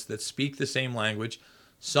immigrants that speak the same language.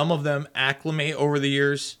 Some of them acclimate over the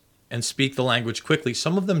years and speak the language quickly.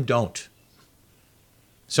 Some of them don't.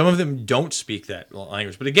 Some of them don't speak that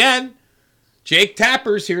language. But again, Jake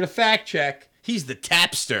Tapper's here to fact check. He's the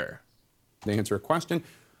tapster. To answer a question,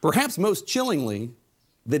 perhaps most chillingly,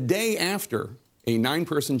 the day after a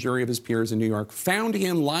 9-person jury of his peers in New York found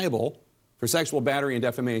him liable for sexual battery and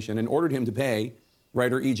defamation and ordered him to pay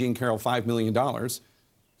writer E. Jean Carroll $5 million,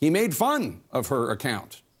 he made fun of her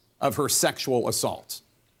account of her sexual assault.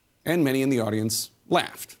 And many in the audience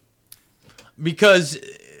laughed. Because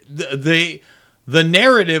the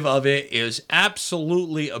narrative of it is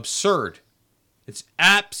absolutely absurd. It's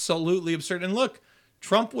absolutely absurd. And look,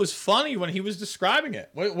 Trump was funny when he was describing it.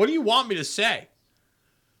 What do you want me to say?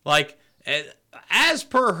 Like, as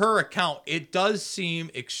per her account, it does seem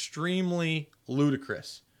extremely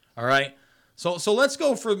ludicrous. All right? So let's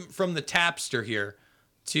go from the tapster here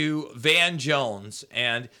to Van Jones.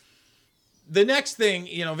 And the next thing,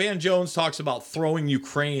 Van Jones talks about throwing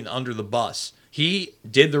Ukraine under the bus. He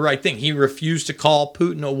did the right thing. He refused to call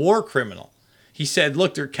Putin a war criminal. He said,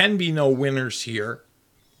 look, there can be no winners here.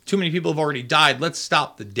 Too many people have already died. Let's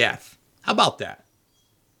stop the death. How about that?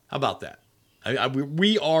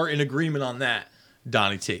 We are in agreement on that,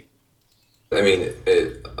 Donnie T. I mean,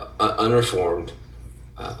 unreformed,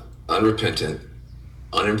 unrepentant,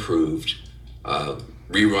 unimproved,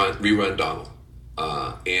 rerun Donald.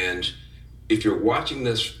 And if you're watching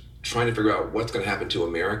this, trying to figure out what's going to happen to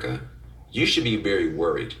America, you should be very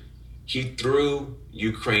worried. He threw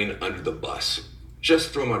Ukraine under the bus.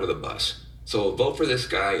 Just threw him under the bus. So a vote for this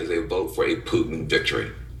guy is a vote for a Putin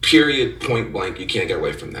victory. Period, point blank. You can't get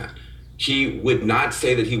away from that. He would not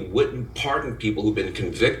say that he wouldn't pardon people who've been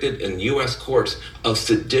convicted in U.S. courts of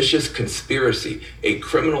seditious conspiracy, a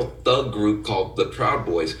criminal thug group called the Proud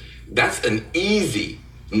Boys. That's an easy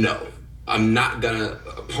no. I'm not going to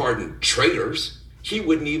pardon traitors. He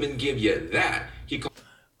wouldn't even give you that.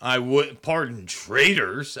 I would pardon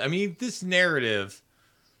traitors. I mean, this narrative,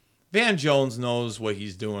 Van Jones knows what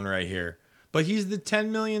he's doing right here. But he's the $10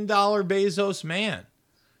 million Bezos man.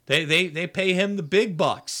 They pay him the big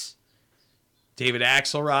bucks. David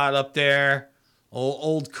Axelrod up there.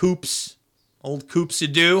 Old Coops. Old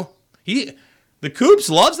Coopsadoo. The Coops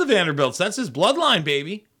loves the Vanderbilts. That's his bloodline,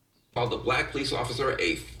 baby. Called the black police officer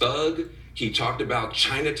a thug. He talked about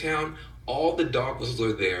Chinatown. All the dog whistles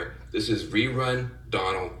are there. This is rerun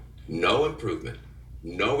Donald. No improvement,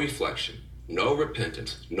 no reflection, no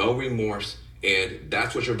repentance, no remorse. And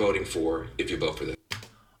that's what you're voting for if you vote for this.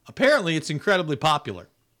 Apparently, it's incredibly popular.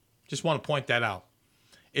 Just want to point that out.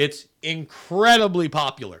 It's incredibly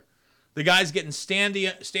popular. The guy's getting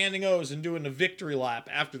standing O's and doing a victory lap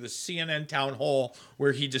after the CNN town hall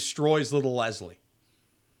where he destroys little Leslie.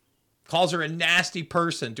 Calls her a nasty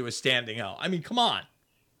person to a standing O. I mean, come on.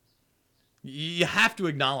 You have to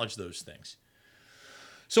acknowledge those things.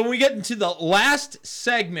 So when we get into the last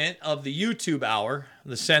segment of the YouTube hour,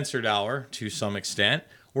 the censored hour to some extent,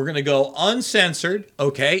 we're going to go uncensored.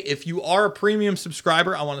 Okay, if you are a premium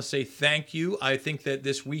subscriber, I want to say thank you. I think that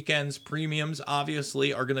this weekend's premiums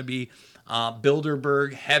obviously are going to be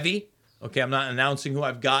Bilderberg heavy. Okay, I'm not announcing who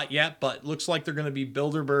I've got yet, but looks like they're going to be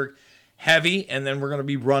Bilderberg heavy, and then we're going to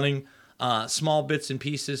be running small bits and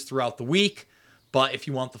pieces throughout the week. But if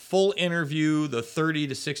you want the full interview, the 30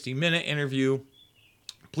 to 60 minute interview,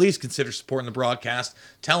 please consider supporting the broadcast.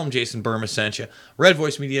 Tell them Jason Burma sent you.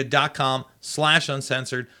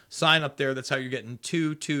 redvoicemedia.com/uncensored. Sign up there. That's how you're getting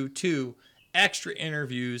two extra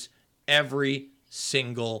interviews every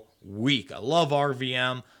single week. I love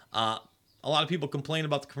RVM. A lot of people complain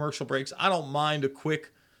about the commercial breaks. I don't mind a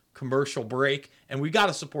quick commercial break, and we got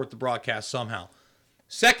to support the broadcast somehow.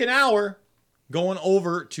 Second hour, going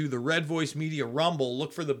over to the Red Voice Media Rumble.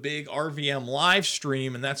 Look for the big RVM live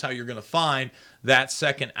stream, and that's how you're going to find that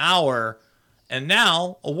second hour. And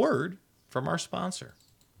now, a word from our sponsor.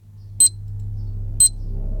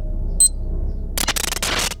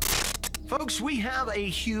 Folks, we have a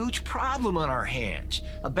huge problem on our hands.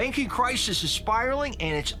 A banking crisis is spiraling,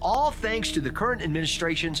 and it's all thanks to the current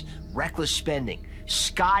administration's reckless spending,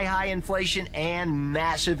 sky-high inflation, and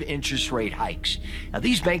massive interest rate hikes. Now,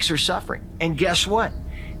 these banks are suffering, and guess what?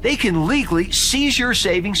 They can legally seize your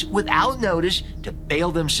savings without notice to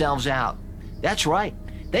bail themselves out. That's right.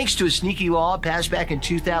 Thanks to a sneaky law passed back in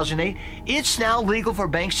 2008, it's now legal for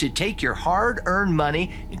banks to take your hard-earned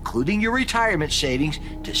money, including your retirement savings,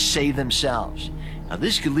 to save themselves. Now,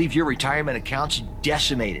 this could leave your retirement accounts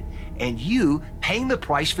decimated, and you paying the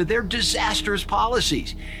price for their disastrous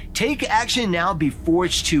policies. Take action now before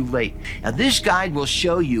it's too late. Now, this guide will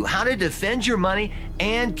show you how to defend your money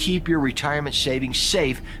and keep your retirement savings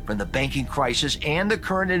safe from the banking crisis and the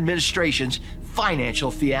current administration's financial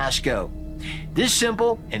fiasco. This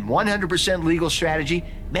simple and 100% legal strategy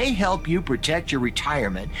may help you protect your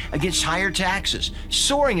retirement against higher taxes,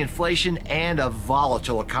 soaring inflation, and a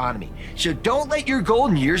volatile economy. So don't let your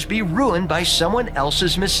golden years be ruined by someone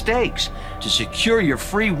else's mistakes. To secure your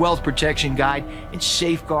free wealth protection guide and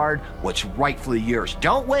safeguard what's rightfully yours,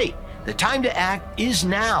 don't wait. The time to act is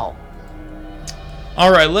now.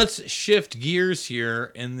 All right, let's shift gears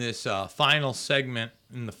here in this final segment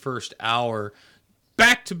in the first hour.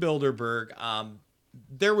 Back to Bilderberg.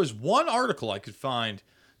 There was one article I could find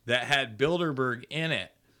that had Bilderberg in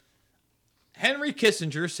it. Henry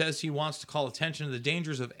Kissinger says he wants to call attention to the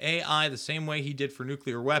dangers of AI the same way he did for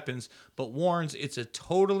nuclear weapons, but warns it's a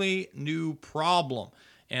totally new problem.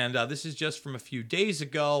 And this is just from a few days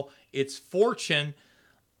ago. It's Fortune.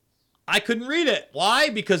 I couldn't read it. Why?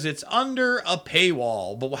 Because it's under a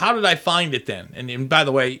paywall. But how did I find it then? And by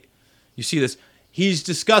the way, you see this. He's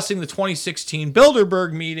discussing the 2016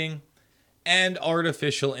 Bilderberg meeting and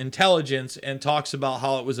artificial intelligence and talks about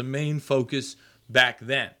how it was a main focus back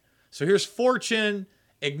then. So here's Fortune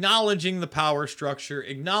acknowledging the power structure,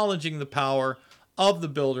 acknowledging the power of the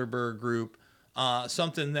Bilderberg group,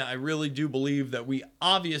 something that I really do believe that we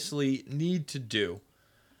obviously need to do.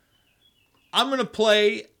 I'm going to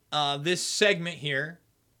play this segment here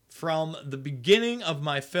from the beginning of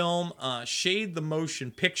my film, Shade the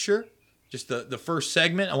Motion Picture. Just the first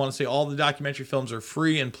segment. I want to say all the documentary films are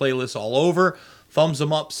free and playlists all over. Thumbs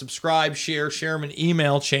them up, subscribe, share them in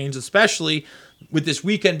email chains, especially with this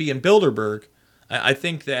weekend being Bilderberg. I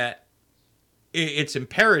think that it's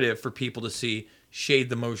imperative for people to see Shade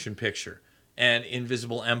the Motion Picture and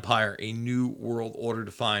Invisible Empire, A New World Order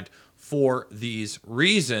Defined, for these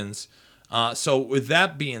reasons. So with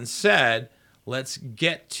that being said, let's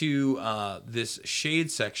get to this Shade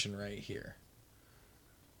section right here.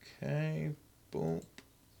 Okay, boom.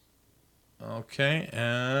 Okay,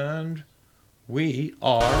 and we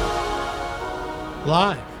are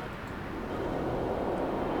live.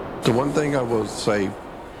 The one thing I will say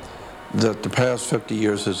that the past 50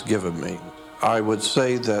 years has given me, I would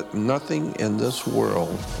say that nothing in this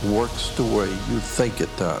world works the way you think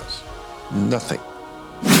it does. Nothing.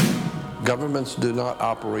 Governments do not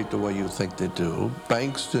operate the way you think they do.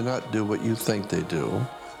 Banks do not do what you think they do.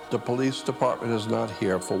 The police department is not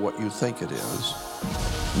here for what you think it is.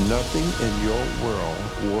 Nothing in your world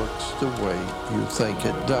works the way you think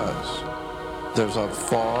it does. There's a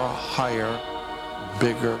far higher,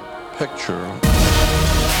 bigger picture.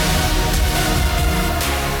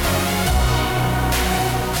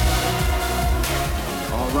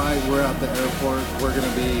 All right, we're at the airport. We're going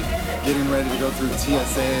to be getting ready to go through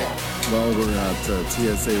TSA. Well, we're at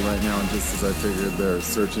TSA right now, and just as I figured, they're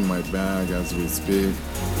searching my bag as we speak.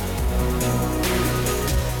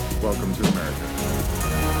 Welcome to America.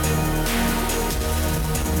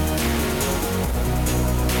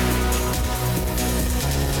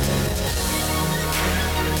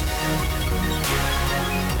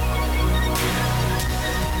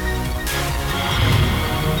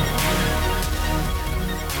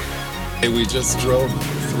 We just drove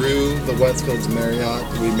through the Westfields Marriott.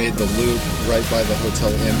 We made the loop right by the hotel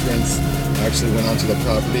entrance. Actually went onto the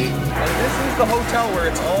property. And this is the hotel where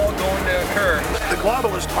it's all going to occur. The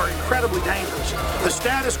globalists are incredibly dangerous. The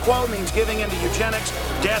status quo means giving into eugenics,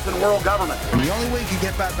 death, and world government. And the only way we can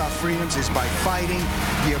get back our freedoms is by fighting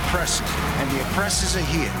the oppressors. And the oppressors are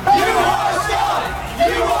here. You are some!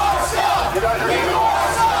 You are some! You are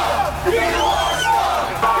some! You are some!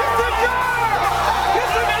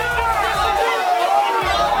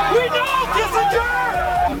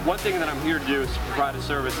 one thing that I'm here to do is to provide a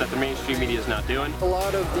service that the mainstream media is not doing. A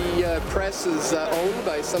lot of the press is owned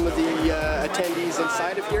by some of the attendees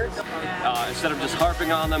inside of here. Instead of just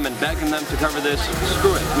harping on them and begging them to cover this,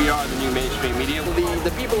 screw it. We are the new mainstream media.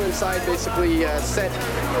 The people inside basically set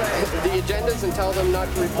the agendas and tell them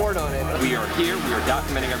not to report on it. We are here. We are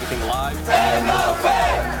documenting everything live.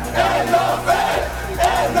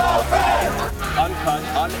 Uncut,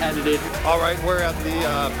 unedited. All right, we're at the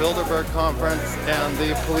Bilderberg conference, and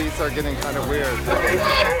the police are getting kind of weird. Did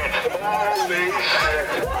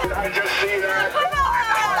I just see that?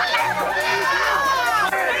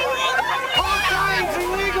 All kinds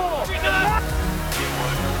illegal!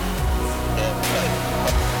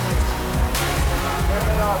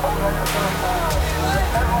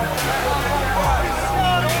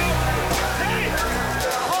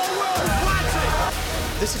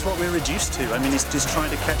 This is what we're reduced to. I mean, it's just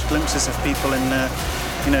trying to catch glimpses of people in,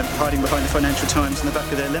 hiding behind the Financial Times in the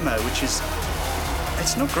back of their limo, which is,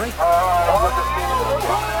 it's not great.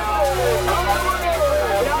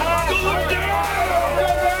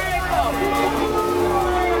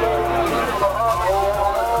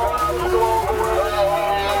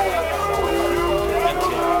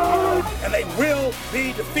 And they will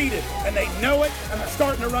be defeated, and they know it, and they're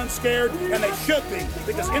starting to run scared, and they should be,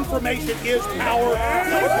 because information is power.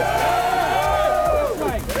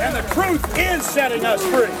 And the truth is setting us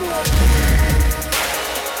free.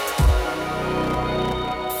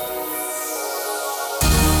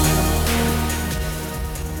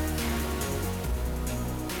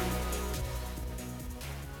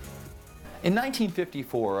 In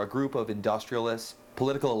 1954, a group of industrialists,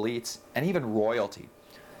 political elites, and even royalty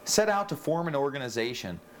set out to form an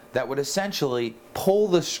organization that would essentially pull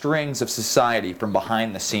the strings of society from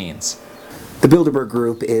behind the scenes. The Bilderberg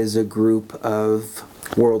Group is a group of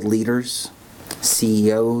world leaders,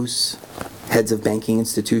 CEOs, heads of banking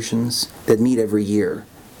institutions that meet every year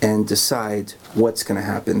and decide what's going to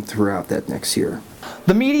happen throughout that next year.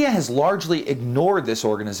 The media has largely ignored this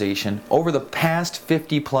organization over the past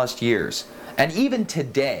 50+ years, and even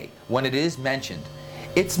today, when it is mentioned,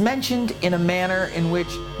 it's mentioned in a manner in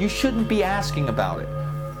which you shouldn't be asking about it.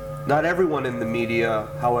 Not everyone in the media,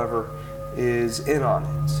 however, is in on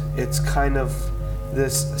it. It's kind of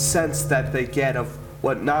this sense that they get of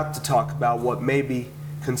what not to talk about, what may be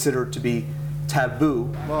considered to be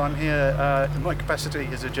taboo. Well, I'm here in my capacity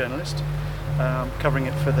as a journalist, covering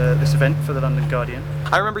it for this event for the London Guardian.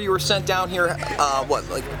 I remember you were sent down here,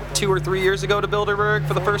 like 2 or 3 years ago to Bilderberg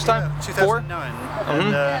for the first time? 2009.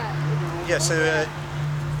 And,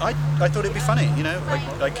 I thought it'd be funny,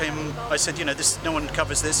 I said, no one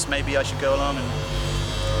covers this, maybe I should go along and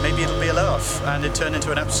maybe it'll be a laugh. And it turned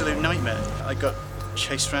into an absolute nightmare. I got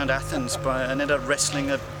chased around Athens and ended up wrestling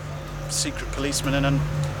a secret policeman in a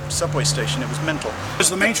subway station. It was mental. Because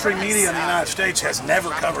the mainstream media in the United States has never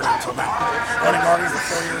covered it until now. London Guardian for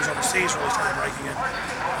 4 years overseas really started breaking it.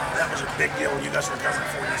 That was a big deal when you guys were covering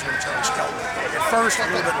 4 years ago, Charlie Skelton. At first, a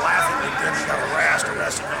little bit laughing, but then he got arrested.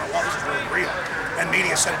 Well, this is really real. And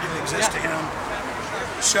media said it didn't exist to him.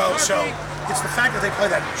 So it's the fact that they play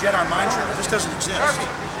that Jedi mind trick. This doesn't exist.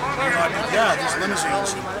 These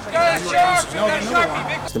limousines. No, they know one.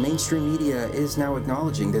 The mainstream media is now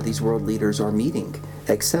acknowledging that these world leaders are meeting,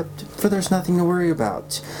 except for there's nothing to worry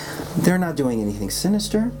about. They're not doing anything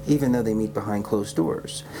sinister, even though they meet behind closed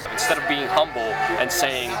doors. Instead of being humble and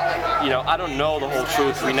saying, I don't know the whole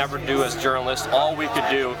truth, we never do as journalists, all we could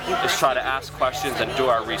do is try to ask questions and do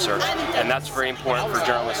our research. And that's very important for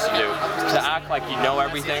journalists to do. To act like you know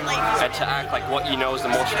everything and to act like what you know is the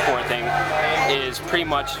most important thing is pretty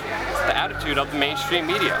much the attitude of the mainstream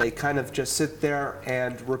media. They kind of just sit there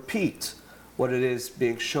and repeat what it is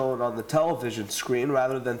being shown on the television screen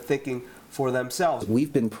rather than thinking for themselves.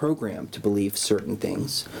 We've been programmed to believe certain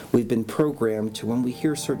things. We've been programmed to, when we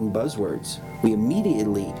hear certain buzzwords, we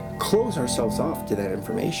immediately close ourselves off to that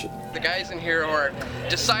information. The guys in here who are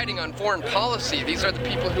deciding on foreign policy, these are the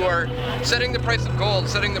people who are setting the price of gold,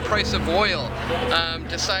 setting the price of oil,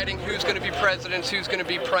 deciding who's going to be presidents, who's going to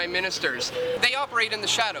be prime ministers. They operate in the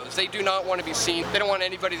shadows. They do not want to be seen. They don't want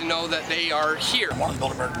anybody to know that they are here. One of the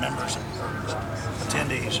Bilderberg members,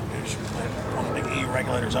 attendees, who's one of the big EU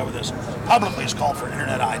regulators over this, publicly has called for an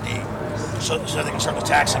internet ID so they can start the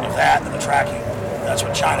taxing of that and the tracking. That's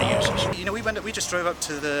what China uses. We just drove up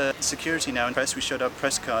to the security now in press. We showed our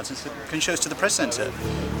press cards and said, can you show us to the press centre?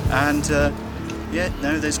 And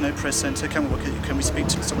no, there's no press centre. Can we speak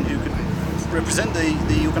to someone who could represent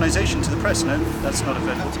the organisation to the press? No, that's not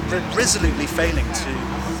available. They're resolutely failing to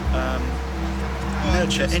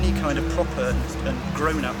nurture any kind of proper and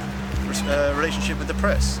grown-up relationship with the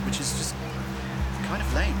press, which is just kind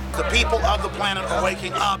of lame. The people of the planet are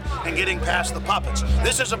waking up and getting past the puppets.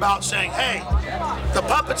 This is about saying, hey, the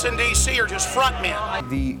puppets in D.C. are just front men.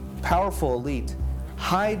 The powerful elite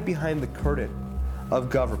hide behind the curtain of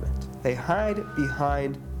government. They hide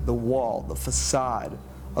behind the wall, the facade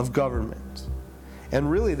of government. And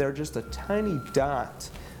really, they're just a tiny dot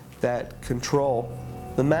that control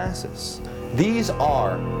the masses. These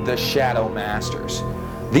are the shadow masters.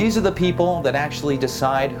 These are the people that actually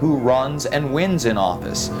decide who runs and wins in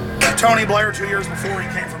office. Tony Blair, 2 years before he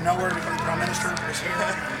came from nowhere to become prime minister, was here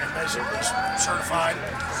and basically certified.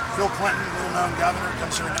 Phil Clinton, little-known governor,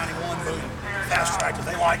 comes here in 91, boom, fast-tracked it.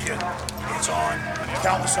 They like it. It's on.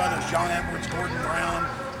 Countless others, John Edwards, Gordon Brown,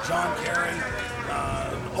 John Kerry.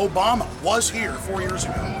 Obama was here 4 years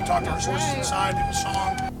ago. We talked to our sources inside, it was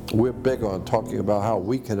song. We're big on talking about how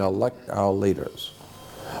we can elect our leaders.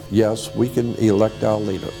 Yes, we can elect our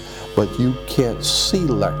leader, but you can't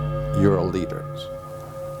select your leaders.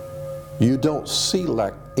 You don't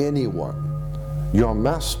select anyone. Your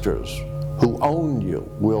masters who own you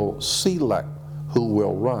will select who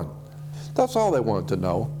will run. That's all they want to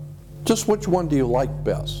know. Just which one do you like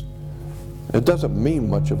best? It doesn't mean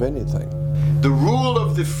much of anything. The rule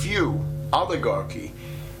of the few, oligarchy,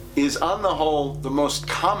 is on the whole the most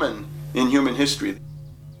common in human history.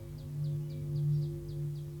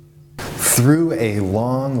 Through a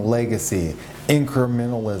long legacy,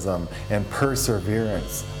 incrementalism, and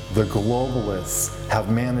perseverance, the globalists have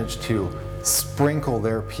managed to sprinkle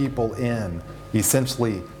their people in,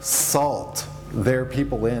 essentially salt their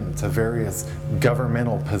people into various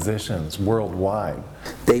governmental positions worldwide.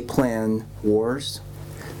 They plan wars,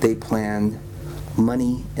 they plan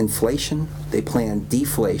money inflation, they plan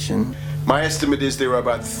deflation. My estimate is there are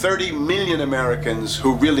about 30 million Americans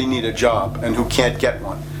who really need a job and who can't get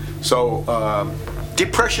one. So,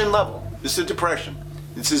 depression level. This is a depression.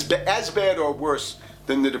 This is as bad or worse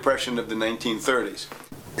than the depression of the 1930s.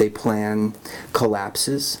 They plan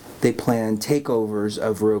collapses. They plan takeovers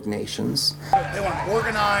of rogue nations. They want an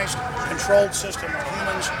organized, controlled system where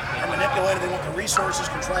humans are manipulated. They want the resources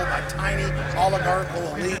controlled by tiny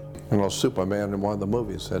oligarchical elite. You know, Superman in one of the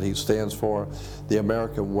movies said he stands for the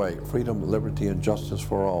American way, freedom, liberty, and justice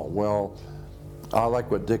for all. Well, I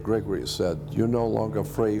like what Dick Gregory said. You're no longer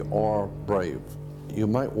free or brave. You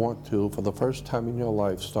might want to, for the first time in your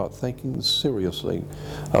life, start thinking seriously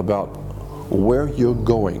about where you're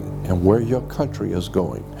going and where your country is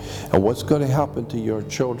going and what's going to happen to your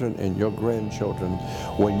children and your grandchildren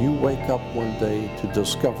when you wake up one day to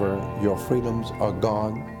discover your freedoms are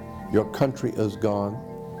gone, your country is gone,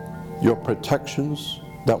 your protections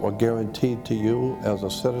that were guaranteed to you as a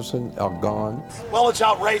citizen are gone. Well, it's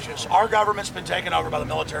outrageous. Our government's been taken over by the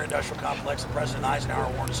military-industrial complex that President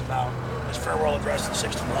Eisenhower warned us about in his farewell address in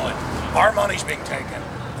 '61. Our money's being taken,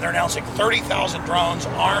 and they're announcing 30,000 drones,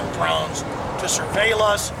 armed drones, to surveil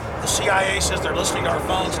us. The CIA says they're listening to our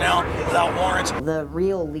phones now without warrants. The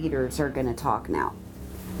real leaders are going to talk now.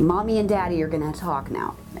 Mommy and Daddy are going to talk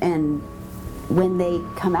now. And when they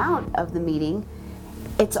come out of the meeting,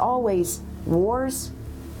 it's always wars,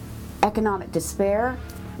 economic despair,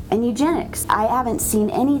 and eugenics. I haven't seen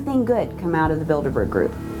anything good come out of the Bilderberg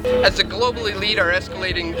Group. As the global elite are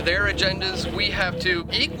escalating their agendas, we have to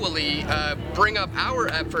equally bring up our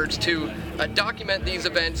efforts to document these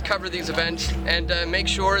events, cover these events, and make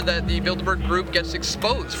sure that the Bilderberg Group gets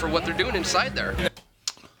exposed for what they're doing inside there.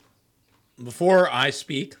 Before I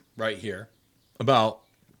speak right here about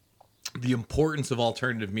the importance of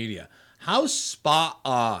alternative media, how spot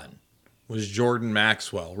on was Jordan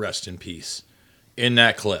Maxwell, rest in peace, in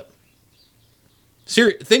that clip?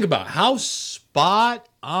 Think about it. How spot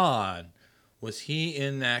on was he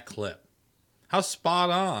in that clip? How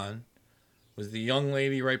spot on was the young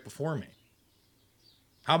lady right before me?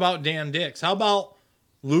 How about Dan Dix? How about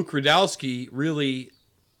Luke Rudkowski really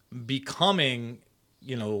becoming,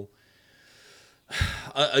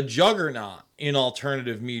 a juggernaut in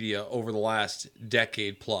alternative media over the last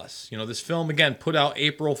decade plus? This film, again, put out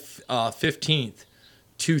April 15th,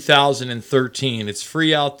 2013. It's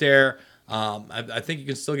free out there. I think you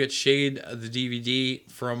can still get Shade, the DVD,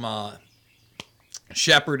 from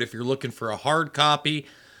Shepard if you're looking for a hard copy.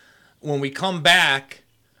 When we come back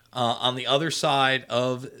on the other side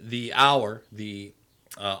of the hour, the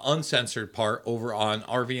uncensored part over on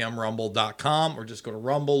rvmrumble.com, or just go to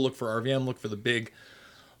Rumble, look for RVM, look for the big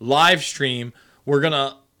live stream. We're going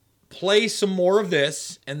to play some more of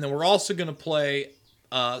this, and then we're also going to play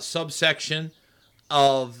a subsection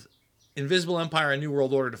of Invisible Empire and New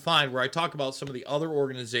World Order Defined, where I talk about some of the other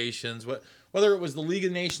organizations, whether it was the League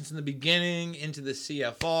of Nations in the beginning, into the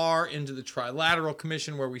CFR, into the Trilateral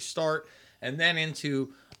Commission, where we start, and then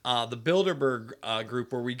into the Bilderberg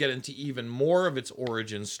group, where we get into even more of its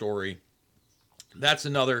origin story. That's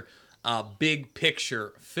another big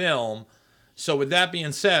picture film. So with that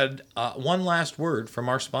being said, one last word from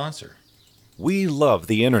our sponsor. We love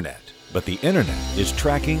the internet, but the internet is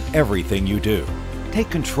tracking everything you do. Take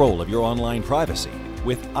control of your online privacy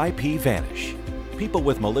with IPVanish. People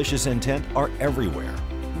with malicious intent are everywhere,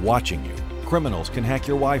 watching you. Criminals can hack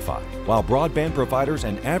your Wi-Fi, while broadband providers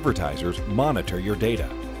and advertisers monitor your data.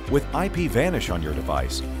 With IPVanish on your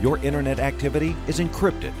device, your internet activity is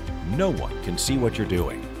encrypted. No one can see what you're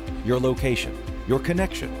doing. Your location, your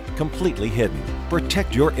connection, completely hidden.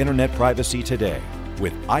 Protect your internet privacy today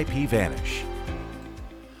with IPVanish.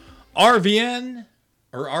 RVN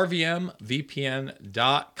or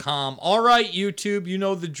RVMVPN.com. All right, YouTube, you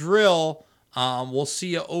know the drill. We'll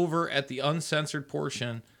see you over at the uncensored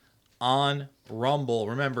portion on Rumble.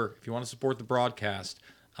 Remember, if you want to support the broadcast,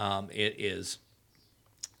 it is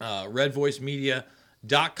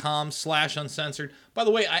redvoicemedia.com/uncensored. By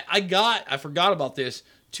the way, I forgot about this.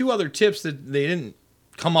 2 other tips that they didn't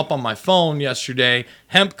come up on my phone yesterday.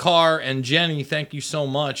 Hempcar and Jenny, thank you so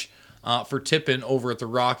much for tipping over at the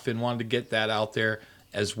Rockfin. Wanted to get that out there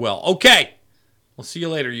as well. Okay, we'll see you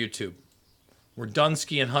later, YouTube. We're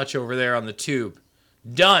Dunsky and Hutch over there on the tube.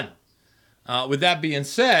 Done. With that being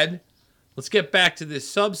said, let's get back to this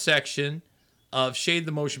subsection of Shade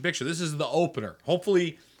the Motion Picture. This is the opener.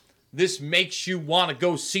 Hopefully, this makes you want to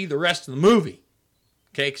go see the rest of the movie.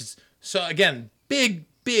 Okay, because, so again, big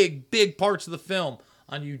parts of the film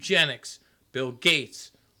on eugenics, Bill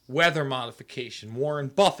Gates, weather modification, Warren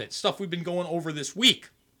Buffett, stuff we've been going over this week.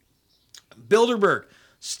 Bilderberg,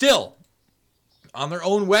 still, on their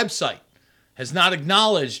own website, has not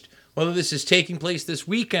acknowledged whether this is taking place this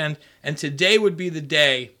weekend, and today would be the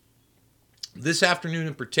day, this afternoon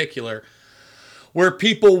in particular, where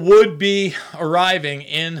people would be arriving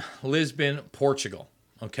in Lisbon, Portugal.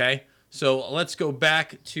 Okay? So let's go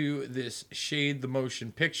back to this Shade the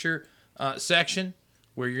Motion Picture section,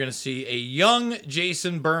 where you're going to see a young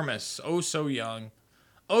Jason Bermas. Oh, so young.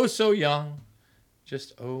 Oh, so young.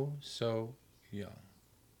 Just oh, so young.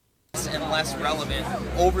 And less relevant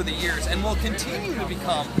over the years, and will continue to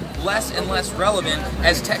become less and less relevant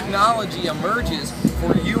as technology emerges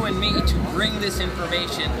for you and me to bring this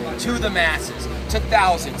information to the masses, to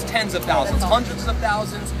thousands, tens of thousands, hundreds of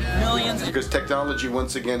thousands, millions. Because technology,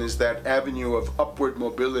 once again, is that avenue of upward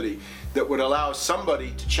mobility that would allow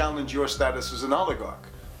somebody to challenge your status as an oligarch,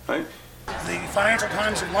 right? The Financial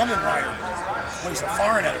Times of London writer, well, he's a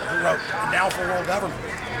foreign editor, who wrote The Downfall of World Government,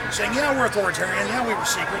 saying, yeah, we're authoritarian, yeah, we were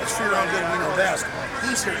secret, it's for your own good, we know best.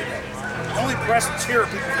 He's here today. The only press that's here are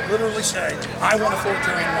people that literally say, I want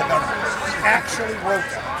authoritarian world government. He actually wrote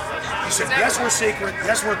that. He said, yes, we're secret,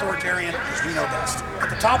 yes, we're authoritarian, because we know best. At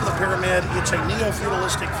the top of the pyramid, it's a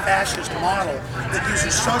neo-feudalistic fascist model that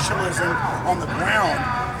uses socialism on the ground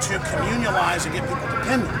to communalize and get people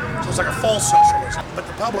dependent. So it's like a false socialism. But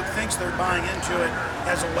the public thinks they're buying into it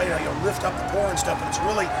as a way to lift up the poor and stuff, but it's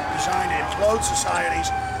really designed to implode societies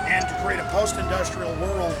and to create a post-industrial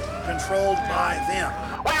world controlled by them.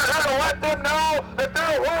 We are here to let them know that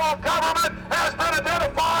their world government has been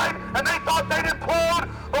identified, and they thought they'd implode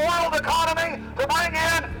the world economy to bring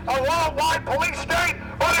in a worldwide police state,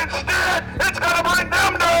 but instead it's going to bring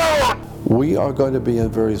them down. We are going to be in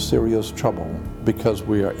very serious trouble because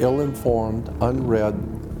we are ill-informed, unread,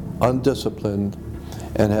 undisciplined,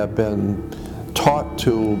 and have been taught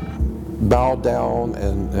to bow down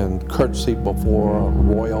and curtsy before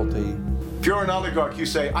royalty. If you're an oligarch, you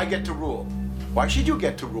say, I get to rule. Why should you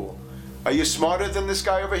get to rule? Are you smarter than this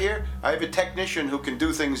guy over here? I have a technician who can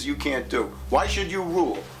do things you can't do. Why should you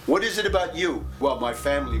rule? What is it about you? Well, my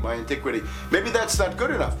family, my antiquity. Maybe that's not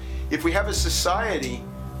good enough. If we have a society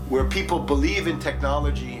where people believe in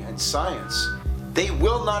technology and science, they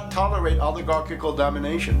will not tolerate oligarchical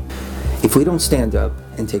domination. If we don't stand up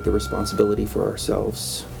and take the responsibility for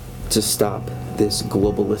ourselves to stop this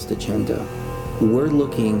globalist agenda, we're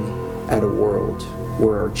looking at a world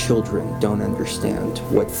where our children don't understand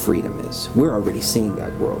what freedom is. We're already seeing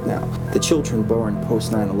that world now. The children born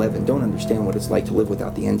post 9/11 don't understand what it's like to live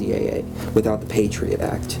without the NDAA, without the Patriot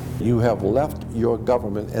Act. You have left your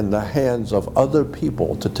government in the hands of other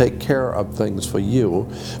people to take care of things for you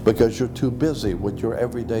because you're too busy with your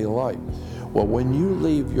everyday life. Well, when you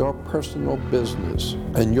leave your personal business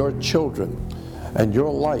and your children and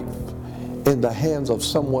your life in the hands of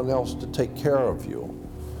someone else to take care of you,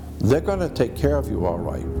 they're going to take care of you all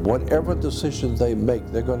right. Whatever decisions they make,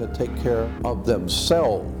 they're going to take care of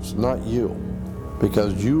themselves, not you.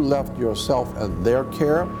 Because you left yourself in their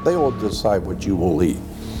care, they will decide what you will eat.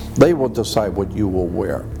 They will decide what you will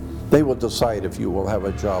wear. They will decide if you will have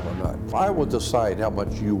a job or not. I will decide how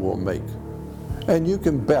much you will make. And you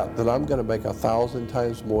can bet that I'm going to make 1,000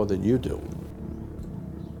 times more than you do.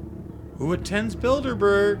 Who attends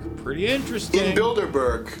Bilderberg? Pretty interesting. In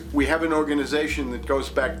Bilderberg, we have an organization that goes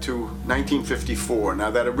back to 1954. Now,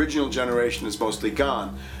 that original generation is mostly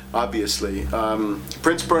gone, obviously.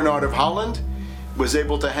 Prince Bernhard of Holland was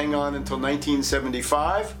able to hang on until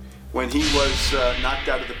 1975, when he was knocked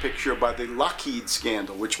out of the picture by the Lockheed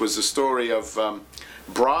scandal, which was a story of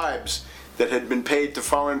bribes that had been paid to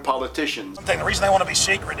foreign politicians. The reason they want to be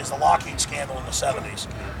secret is the Lockheed scandal in the 70s.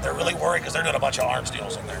 They're really worried because they're doing a bunch of arms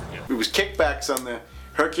deals in there. It was kickbacks on the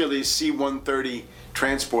Hercules C-130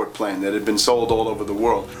 transport plane that had been sold all over the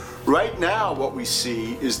world. Right now, what we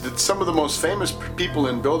see is that some of the most famous people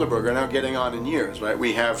in Bilderberg are now getting on in years, right?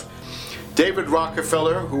 We have David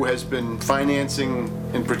Rockefeller, who has been financing,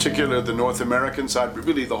 in particular, the North American side, but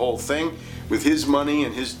really the whole thing, with his money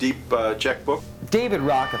and his deep checkbook. David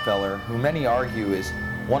Rockefeller, who many argue is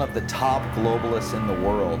one of the top globalists in the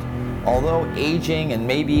world, although aging and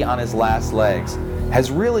maybe on his last legs,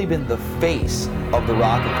 has really been the face of the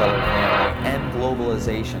Rockefeller family and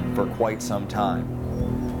globalization for quite some time.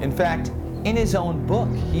 In fact, in his own book,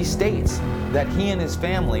 he states that he and his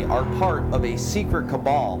family are part of a secret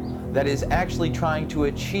cabal that is actually trying to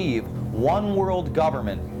achieve one world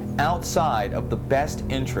government outside of the best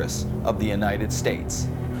interests of the United States.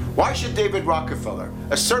 Why should David Rockefeller,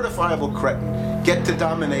 a certifiable cretin, get to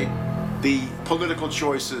dominate the political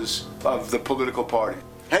choices of the political party?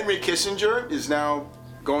 Henry Kissinger is now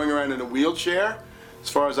going around in a wheelchair, as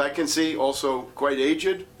far as I can see, also quite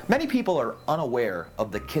aged. Many people are unaware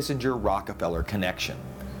of the Kissinger-Rockefeller connection.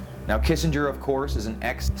 Now, Kissinger, of course, is an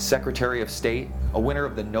ex-Secretary of State, a winner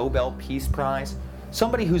of the Nobel Peace Prize,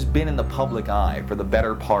 somebody who's been in the public eye for the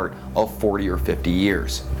better part of 40 or 50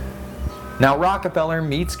 years. Now, Rockefeller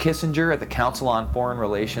meets Kissinger at the Council on Foreign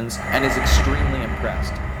Relations and is extremely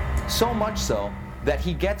impressed. So much so that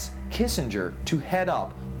he gets Kissinger to head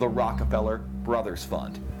up the Rockefeller Brothers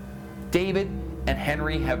Fund. David and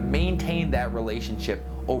Henry have maintained that relationship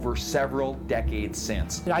over several decades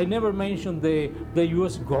since. I never mentioned the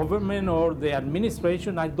U.S. government or the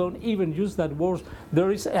administration. I don't even use that word.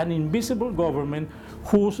 There is an invisible government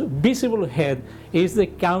whose visible head is the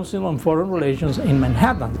Council on Foreign Relations in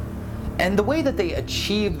Manhattan. And the way that they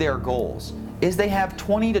achieve their goals is they have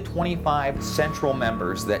 20 to 25 central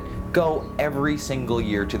members that go every single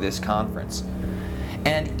year to this conference.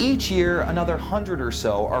 And each year, another 100 or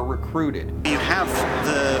so are recruited. You have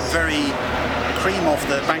the very cream of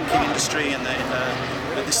the banking industry and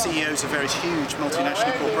the CEOs of various huge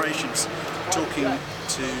multinational corporations talking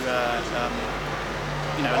to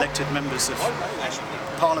elected members of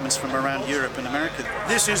parliaments from around Europe and America.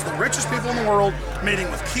 This is the richest people in the world meeting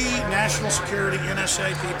with key national security,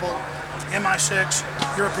 NSA people, MI6,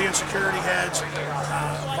 European security heads,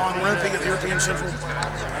 Von Rompuy of the European Central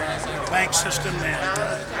Bank System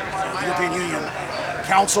and European Union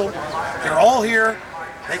Council. They're all here.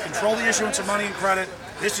 They control the issuance of money and credit.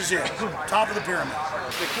 This is it, top of the pyramid.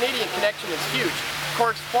 The Canadian connection is huge. Of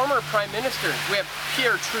course, former prime ministers, we have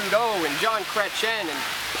Pierre Trudeau and Jean Chrétien and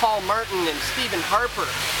Paul Martin and Stephen Harper.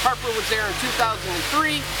 Harper was there in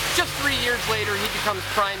 2003. Just 3 years later, he becomes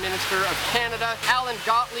Prime Minister of Canada. Alan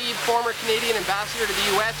Gottlieb, former Canadian ambassador to the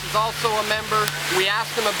U.S., is also a member. We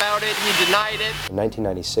asked him about it. He denied it. In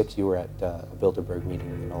 1996, you were at a Bilderberg meeting,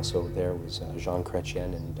 and also there was Jean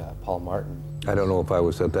Chrétien and Paul Martin. I don't know if I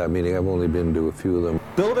was at that meeting. I've only been to a few of them.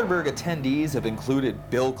 Bilderberg attendees have included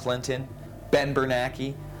Bill Clinton, Ben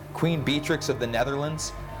Bernanke, Queen Beatrix of the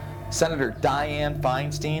Netherlands, Senator Dianne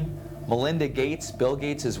Feinstein, Melinda Gates, Bill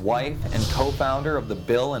Gates' wife and co-founder of the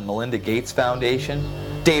Bill and Melinda Gates Foundation,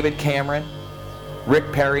 David Cameron,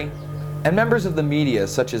 Rick Perry, and members of the media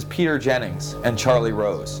such as Peter Jennings and Charlie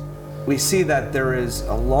Rose. We see that there is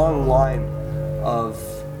a long line of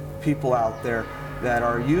people out there that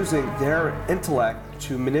are using their intellect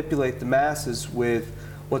to manipulate the masses with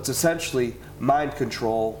what's essentially mind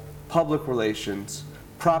control, public relations,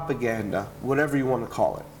 propaganda, whatever you want to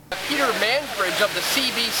call it. Peter Mansbridge of the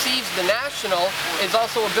CBC's The National is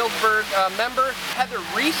also a Bilderberg member. Heather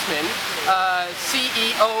Reisman,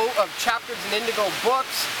 CEO of Chapters and Indigo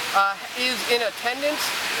Books, is in attendance,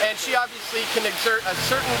 and she obviously can exert a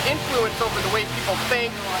certain influence over the way people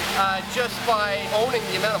think just by owning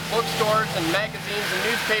the amount of bookstores and magazines and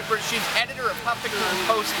newspapers. She's editor of Huffington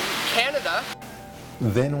Post Canada.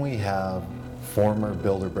 Then we have former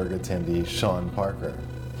Bilderberg attendee Sean Parker.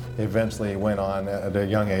 He eventually went on at a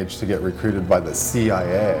young age to get recruited by the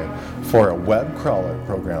CIA for a web crawler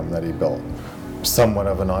program that he built. Somewhat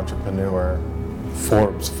of an entrepreneur,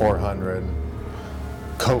 Forbes 400,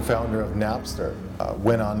 co-founder of Napster,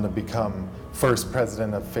 went on to become first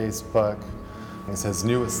president of Facebook. His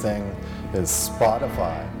newest thing is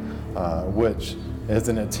Spotify, which is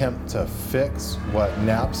an attempt to fix what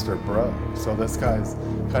Napster broke. So this guy's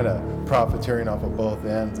kind of profiteering off of both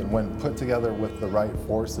ends, and when put together with the right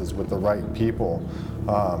forces, with the right people,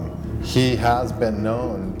 he has been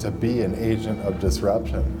known to be an agent of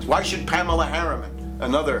disruption. Why should Pamela Harriman,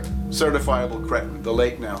 another certifiable cretin, the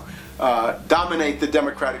late now, dominate the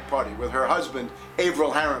Democratic Party with her husband,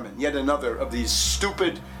 Avril Harriman, yet another of these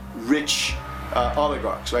stupid, rich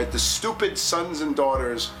oligarchs, right? The stupid sons and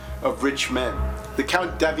daughters of rich men. The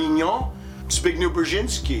Count d'Avignon, Zbigniew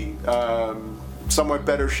Brzezinski, somewhat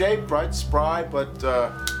better shape, right? Spry, but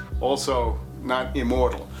also not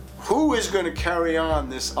immortal. Who is going to carry on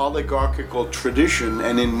this oligarchical tradition,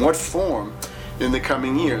 and in what form, in the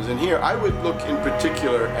coming years? And here I would look in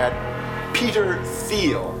particular at Peter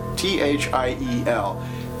Thiel, Thiel,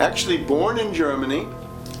 actually born in Germany,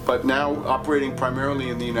 but now operating primarily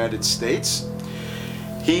in the United States.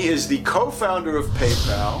 He is the co-founder of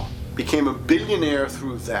PayPal, became a billionaire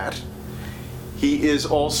through that. He is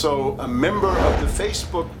also a member of the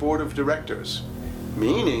Facebook board of directors,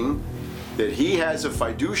 meaning that he has a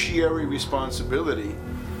fiduciary responsibility,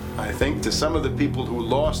 I think, to some of the people who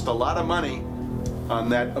lost a lot of money on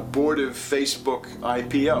that abortive Facebook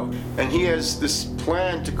IPO. And he has this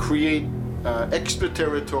plan to create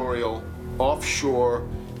extraterritorial offshore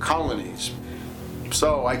colonies.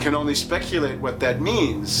 So I can only speculate what that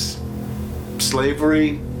means.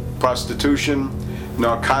 Slavery, prostitution,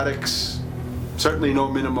 narcotics, certainly no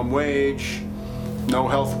minimum wage, no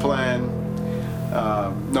health plan,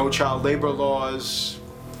 no child labor laws,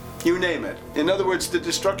 you name it. In other words, the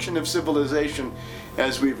destruction of civilization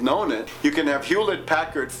as we've known it. You can have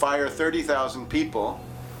Hewlett-Packard fire 30,000 people,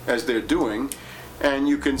 as they're doing, and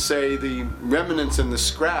you can say the remnants and the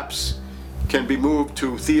scraps can be moved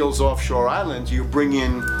to Thiel's offshore islands. You bring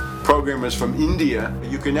in programmers from India.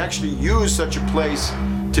 You can actually use such a place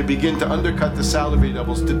to begin to undercut the salary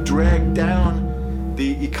levels, to drag down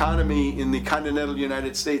the economy in the continental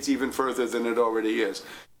United States even further than it already is.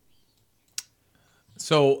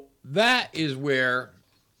 So that is where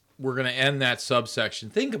we're going to end that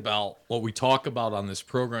subsection. Think about what we talk about on this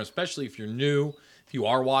program, especially if you're new, if you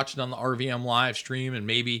are watching on the RVM live stream and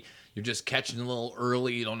maybe you're just catching a little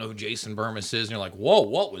early, you don't know who Jason Burmis is, and you're like, whoa,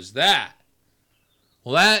 what was that?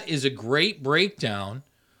 Well, that is a great breakdown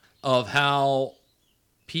of how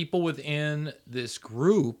people within this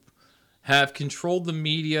group have controlled the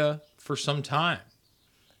media for some time.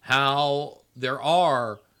 How there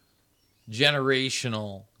are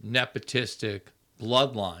generational, nepotistic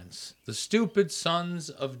bloodlines. The stupid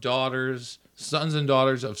sons and daughters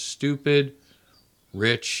of stupid,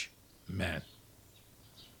 rich men.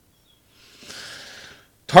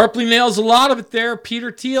 Tarpley nails a lot of it there. Peter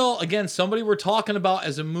Thiel, again, somebody we're talking about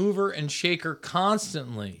as a mover and shaker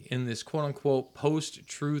constantly in this quote-unquote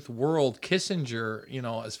post-truth world. Kissinger, you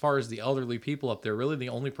know, as far as the elderly people up there, really the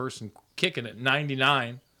only person kicking it,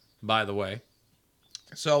 99, by the way.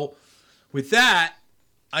 So with that,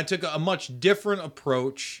 I took a much different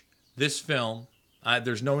approach this film.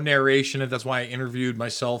 There's no narration in it. That's why I interviewed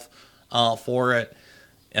myself for it.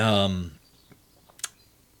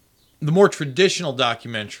 The more traditional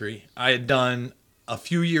documentary I had done a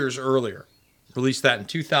few years earlier. Released that in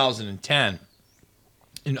 2010.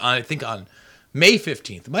 And I think on May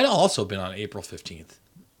 15th. It might have also been on April 15th.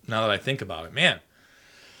 Now that I think about it. Man,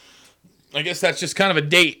 I guess that's just kind of a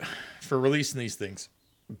date for releasing these things.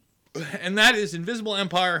 And that is Invisible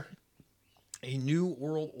Empire, A New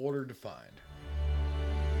World Order Defined.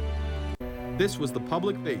 This was the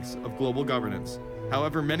public face of global governance.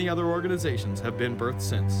 However, many other organizations have been birthed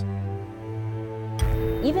since.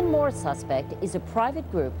 Even more suspect is a private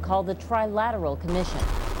group called the Trilateral Commission.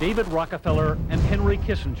 David Rockefeller and Henry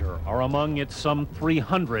Kissinger are among its some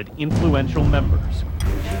 300 influential members.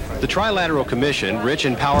 The Trilateral Commission, rich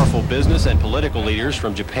and powerful business and political leaders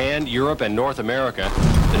from Japan, Europe, and North America.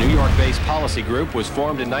 The New York-based policy group was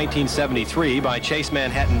formed in 1973 by Chase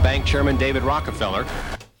Manhattan Bank Chairman David Rockefeller.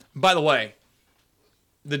 By the way,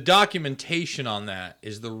 the documentation on that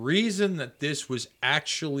is the reason that this was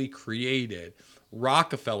actually created,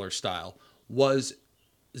 Rockefeller style, was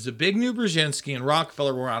Zbigniew Brzezinski and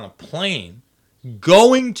Rockefeller were on a plane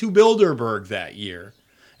going to Bilderberg that year,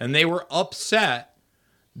 and they were upset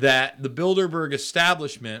that the Bilderberg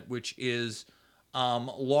establishment, which is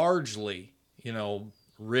largely, you know,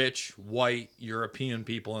 rich, white, European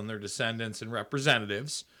people and their descendants and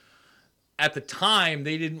representatives, at the time,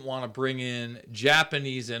 they didn't want to bring in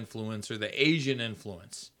Japanese influence or the Asian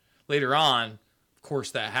influence. Later on, of of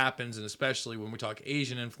course that happens, and especially when we talk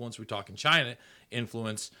Asian influence, we talk in China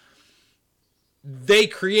influence. They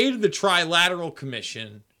created the Trilateral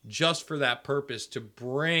Commission just for that purpose, to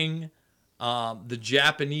bring the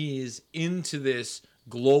Japanese into this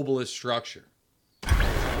globalist structure.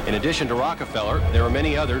 In addition to Rockefeller, there are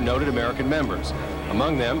many other noted American members.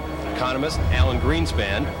 Among them, economist Alan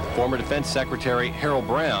Greenspan, former Defense Secretary Harold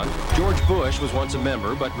Brown. George Bush was once a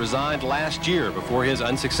member but resigned last year before his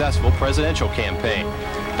unsuccessful presidential campaign.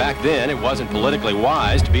 Back then, it wasn't politically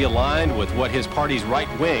wise to be aligned with what his party's right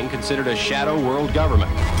wing considered a shadow world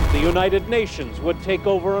government. The United Nations would take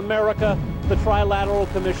over America. The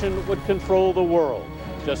Trilateral Commission would control the world.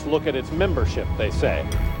 Just look at its membership, they say.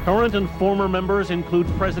 Current and former members include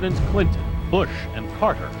Presidents Clinton, Bush, and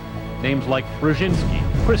Carter. Names like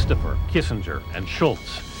Brzezinski, Christopher, Kissinger, and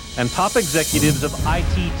Schultz. And top executives of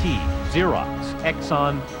ITT, Xerox,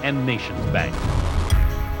 Exxon, and Nations Bank.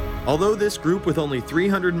 Although this group with only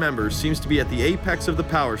 300 members seems to be at the apex of the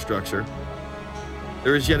power structure,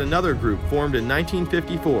 there is yet another group formed in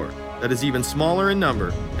 1954 that is even smaller in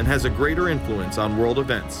number and has a greater influence on world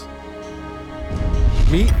events.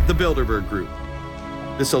 Meet the Bilderberg Group.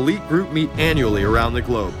 This elite group meet annually around the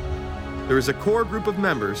globe. There is a core group of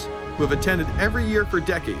members who have attended every year for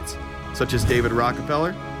decades, such as David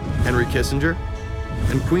Rockefeller, Henry Kissinger,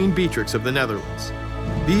 and Queen Beatrix of the Netherlands.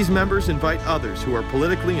 These members invite others who are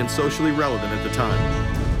politically and socially relevant at the time.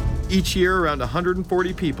 Each year, around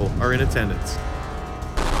 140 people are in attendance.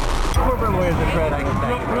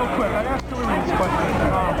 Real quick, I asked Hillary this question.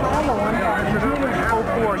 In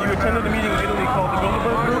 2004, you attended a meeting in Italy called the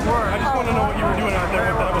Bilderberg Group. I just want to know what you were doing out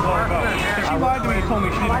there, what that was all about. If she lied to me and told me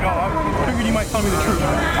she didn't go, I figured you might tell me the truth.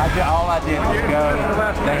 All I did was go.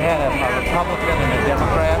 They had a Republican and a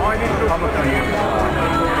Democrat.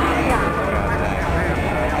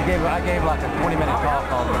 I gave like a 20-minute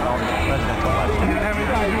talk on the presidential election. You didn't have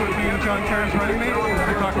anything to do with being John Kerry's running mate?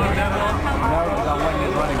 You're talking about that at all? No, because I wasn't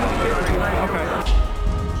his running mate. Okay.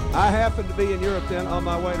 I happened to be in Europe then on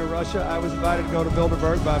my way to Russia. I was invited to go to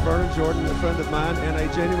Bilderberg by Vernon Jordan, a friend of mine and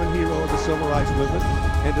a genuine hero of the civil rights movement.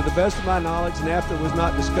 And to the best of my knowledge, NAFTA was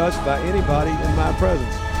not discussed by anybody in my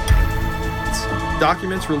presence.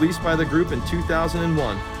 Documents released by the group in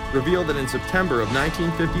 2001 revealed that in September of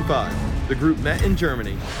 1955, the group met in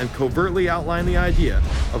Germany and covertly outlined the idea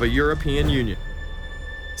of a European Union.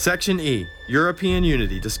 Section E, European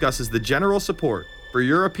Unity, discusses the general support for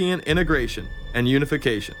European integration and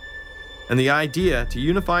unification, and the idea to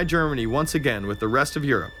unify Germany once again with the rest of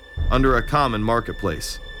Europe under a common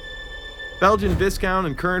marketplace. Belgian Viscount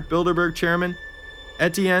and current Bilderberg chairman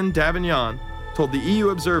Etienne Davignon told the EU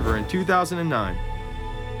Observer in 2009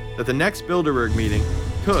 that the next Bilderberg meeting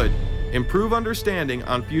could improve understanding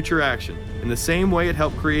on future action in the same way it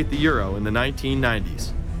helped create the euro in the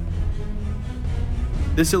 1990s.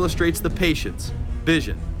 This illustrates the patience,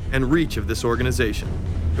 vision, and reach of this organization.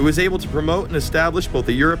 It was able to promote and establish both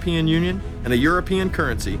a European Union and a European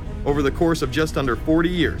currency over the course of just under 40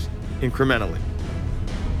 years, incrementally.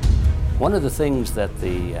 One of the things that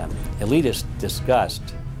the elitists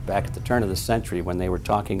discussed back at the turn of the century when they were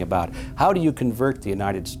talking about how do you convert the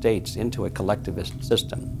United States into a collectivist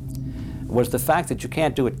system was the fact that you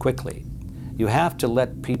can't do it quickly. You have to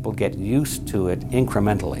let people get used to it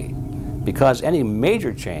incrementally, because any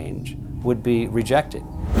major change would be rejected.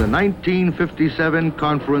 The 1957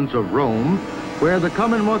 Conference of Rome, where the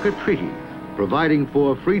Common Market Treaty, providing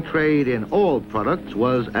for free trade in all products,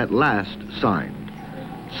 was at last signed.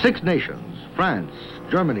 6 nations, France,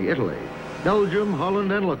 Germany, Italy, Belgium,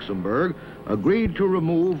 Holland, and Luxembourg, agreed to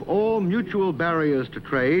remove all mutual barriers to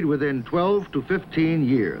trade within 12 to 15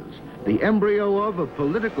 years, the embryo of a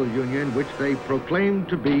political union which they proclaimed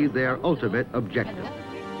to be their ultimate objective.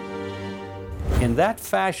 In that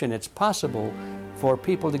fashion, it's possible for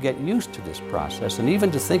people to get used to this process and even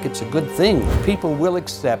to think it's a good thing. People will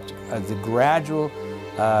accept the gradual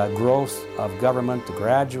growth of government, the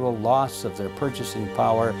gradual loss of their purchasing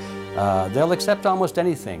power. They'll accept almost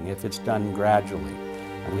anything if it's done gradually.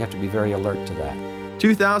 And we have to be very alert to that.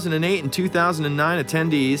 2008 and 2009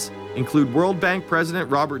 attendees include World Bank President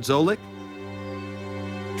Robert Zoellick,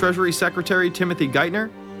 Treasury Secretary Timothy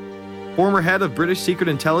Geithner, former head of British Secret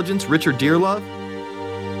Intelligence Richard Dearlove,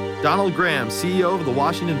 Donald Graham, CEO of the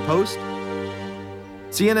Washington Post,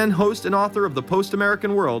 CNN host and author of The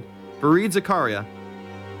Post-American World, Fareed Zakaria,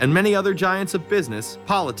 and many other giants of business,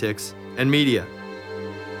 politics, and media.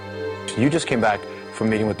 You just came back from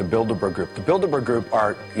meeting with the Bilderberg Group. The Bilderberg Group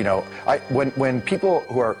are, you know, when people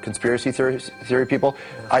who are conspiracy theory people,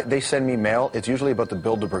 they send me mail, it's usually about the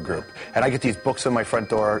Bilderberg Group. And I get these books on my front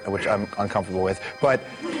door, which I'm uncomfortable with,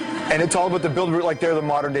 and it's all about the Bilderberg, like they're the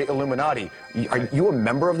modern day Illuminati. Are you a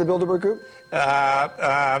member of the Bilderberg Group?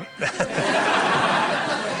 I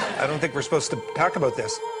don't think we're supposed to talk about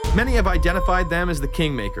this. Many have identified them as the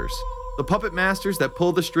kingmakers, the puppet masters that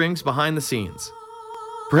pull the strings behind the scenes.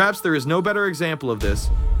 Perhaps there is no better example of this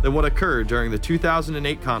than what occurred during the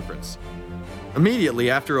 2008 conference. Immediately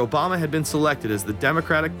after Obama had been selected as the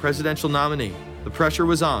Democratic presidential nominee, the pressure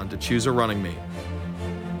was on to choose a running mate.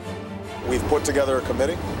 We've put together a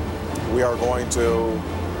committee. We are going to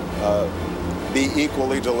be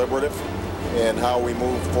equally deliberative in how we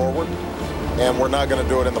move forward. And we're not going to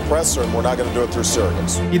do it in the press, and we're not going to do it through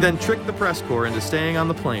surrogates. He then tricked the press corps into staying on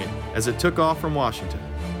the plane as it took off from Washington.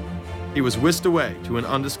 He was whisked away to an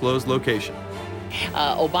undisclosed location.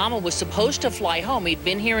 Obama was supposed to fly home. He'd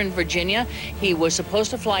been here in Virginia. He was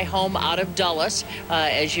supposed to fly home out of Dulles,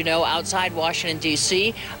 as you know, outside Washington,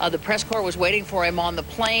 D.C. The press corps was waiting for him on the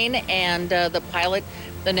plane, and the pilot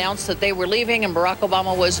announced that they were leaving, and Barack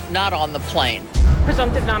Obama was not on the plane.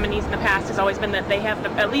 Presumptive nominees in the past has always been that they have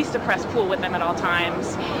at least a press pool with them at all times.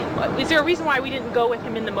 Is there a reason why we didn't go with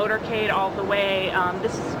him in the motorcade all the way?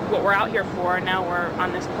 This is what we're out here for, and now we're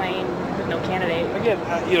on this plane with no candidate. Again,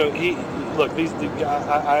 you know, look,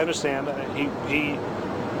 I understand.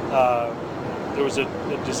 There was a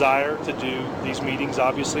desire to do these meetings,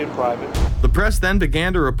 obviously, in private. The press then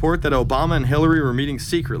began to report that Obama and Hillary were meeting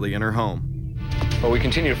secretly in her home. Well, we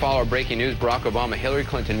continue to follow our breaking news. Barack Obama, Hillary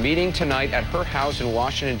Clinton meeting tonight at her house in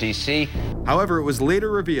Washington, D.C. However, it was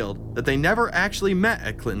later revealed that they never actually met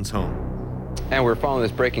at Clinton's home. And we're following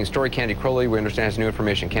this breaking story. Candy Crowley, we understand, has new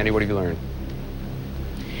information. Candy, what have you learned?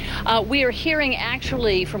 We are hearing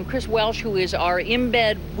actually from Chris Welsh, who is our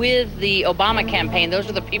embed with the Obama campaign. Those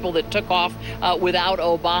are the people that took off without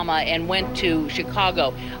Obama and went to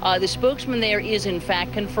Chicago. The spokesman there is in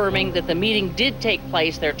fact confirming that the meeting did take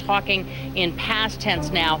place. They're talking in past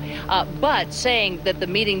tense now, but saying that the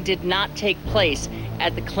meeting did not take place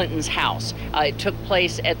at the Clintons' house. It took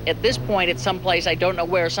place at this point at some place, I don't know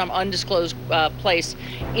where, some undisclosed place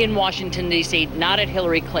in Washington, D.C., not at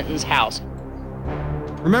Hillary Clinton's house.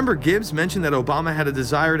 Remember, Gibbs mentioned that Obama had a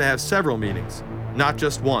desire to have several meetings, not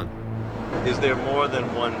just one. Is there more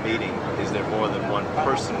than one meeting? Is there more than one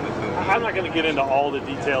person with whom he... I'm not going to get into all the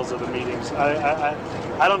details of the meetings.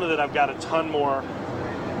 I don't know that I've got a ton more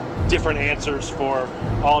different answers for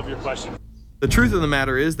all of your questions. The truth of the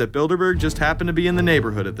matter is that Bilderberg just happened to be in the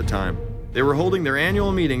neighborhood at the time. They were holding their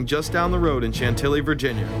annual meeting just down the road in Chantilly,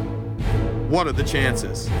 Virginia. What are the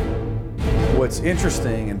chances? What's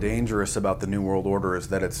interesting and dangerous about the New World Order is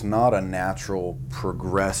that it's not a natural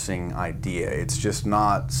progressing idea. It's just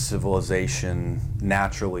not civilization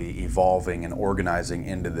naturally evolving and organizing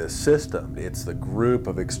into this system. It's the group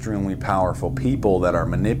of extremely powerful people that are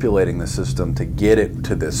manipulating the system to get it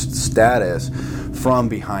to this status from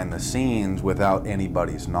behind the scenes without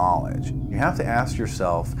anybody's knowledge. You have to ask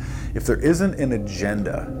yourself, if there isn't an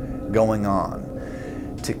agenda going on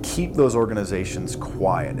to keep those organizations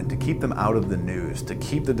quiet and to keep them out of the news, to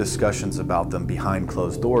keep the discussions about them behind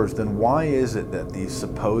closed doors, then why is it that these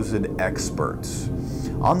supposed experts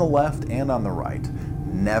on the left and on the right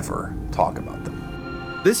never talk about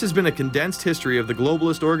them? This has been a condensed history of the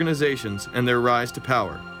globalist organizations and their rise to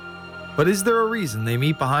power. But is there a reason they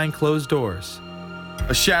meet behind closed doors?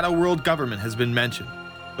 A shadow world government has been mentioned,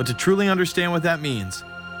 but to truly understand what that means,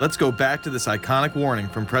 let's go back to this iconic warning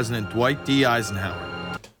from President Dwight D. Eisenhower.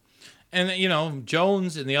 And, you know,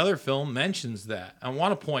 Jones in the other film mentions that. I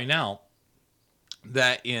want to point out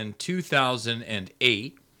that in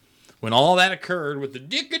 2008, when all that occurred with the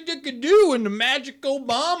dicka-dicka-doo and the magic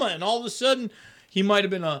Obama, and all of a sudden he might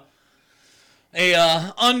have been a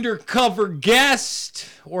undercover guest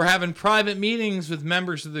or having private meetings with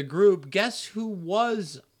members of the group, guess who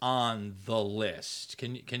was on the list?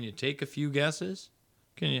 Can you take a few guesses?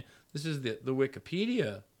 Can you? This is the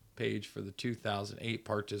Wikipedia page for the 2008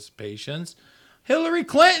 participations. Hillary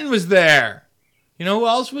Clinton was there. You know who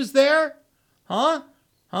else was there? Huh?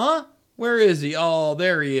 Where is he? Oh,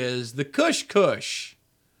 there he is. The Kush Kush.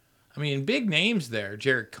 I mean, big names there.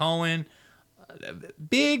 Jared Cohen.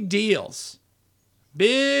 Big deals.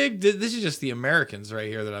 This is just the Americans right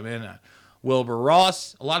here that I'm in. Wilbur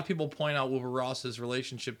Ross. A lot of people point out Wilbur Ross's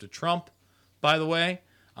relationship to Trump, by the way.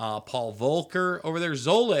 Paul Volcker over there.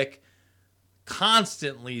 Zolik,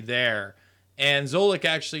 constantly there. And Zolik,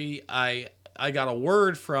 actually, I got a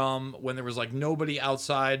word from when there was like nobody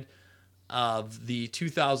outside of the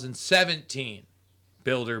 2017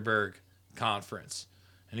 Bilderberg conference.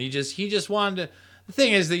 And he just wanted to. The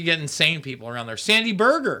thing is that you get insane people around there. Sandy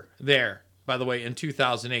Berger there, by the way, in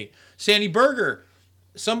 2008. Sandy Berger,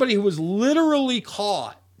 somebody who was literally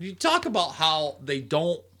caught. You talk about how they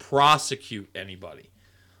don't prosecute anybody.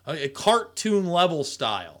 A cartoon level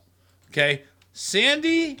style. Okay?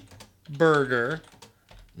 Sandy Berger,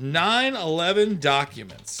 9/11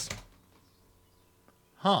 documents.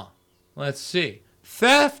 Huh. Let's see.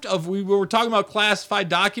 Theft of, we were talking about classified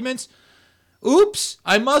documents. Oops,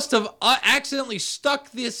 I must have accidentally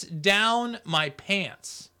stuck this down my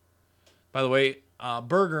pants. By the way,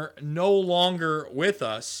 Berger no longer with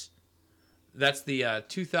us. That's the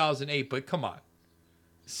 2008, but come on.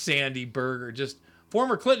 Sandy Berger, just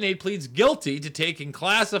former Clinton aide pleads guilty to taking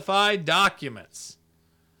classified documents.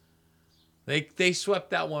 They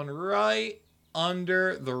swept that one right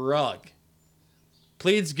under the rug.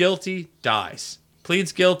 Pleads guilty, dies.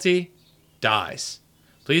 Pleads guilty, dies.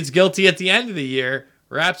 Pleads guilty at the end of the year,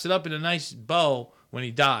 wraps it up in a nice bow when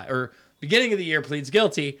he dies. Or beginning of the year, pleads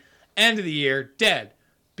guilty, end of the year, dead.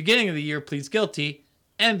 Beginning of the year, pleads guilty,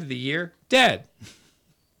 end of the year, dead.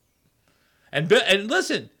 And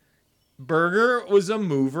listen, Berger was a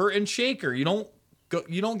mover and shaker. You don't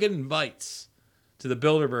get invites to the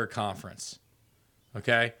Bilderberg conference.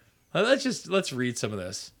 Okay? Let's read some of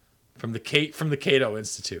this from the Cato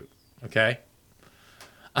Institute. Okay?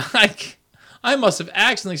 I must have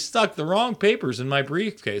accidentally stuck the wrong papers in my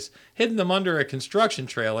briefcase, hidden them under a construction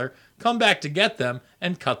trailer, come back to get them,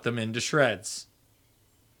 and cut them into shreds.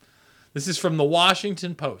 This is from the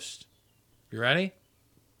Washington Post. You ready?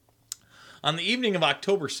 On the evening of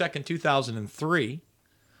October 2nd, 2003,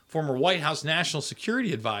 former White House National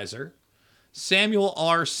Security Advisor Samuel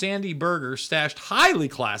R. Sandy Berger stashed highly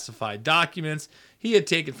classified documents he had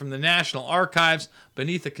taken from the National Archives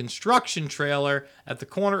beneath a construction trailer at the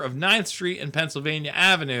corner of 9th Street and Pennsylvania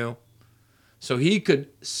Avenue so he could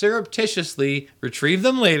surreptitiously retrieve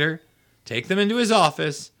them later, take them into his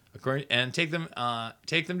office, take them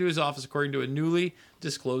to his office according to a newly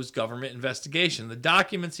disclosed government investigation. The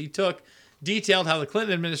documents he took detailed how the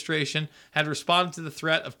Clinton administration had responded to the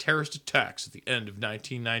threat of terrorist attacks at the end of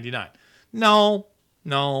 1999. No.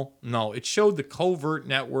 It showed the covert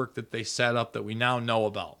network that they set up that we now know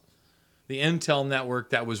about. The intel network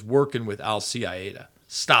that was working with al-Qaeda.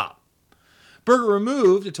 Stop. Berger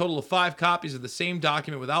removed a total of 5 copies of the same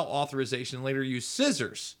document without authorization and later used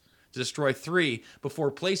scissors to destroy 3 before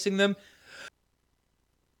placing them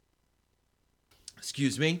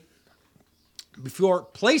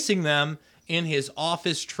in his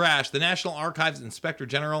office trash. The National Archives Inspector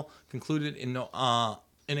General concluded in a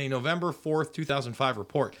November 4th, 2005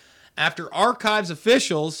 report. After archives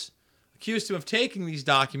officials accused him of taking these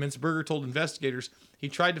documents, Berger told investigators he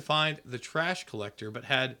tried to find the trash collector but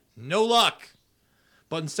had no luck.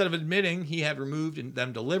 But instead of admitting he had removed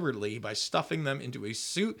them deliberately by stuffing them into his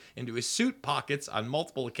suit pockets on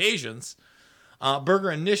multiple occasions,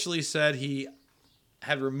 Berger initially said he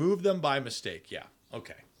had removed them by mistake. Yeah,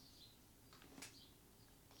 okay.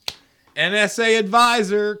 NSA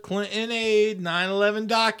advisor, Clinton aide, 9/11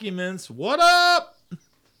 documents. What up?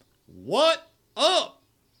 What up?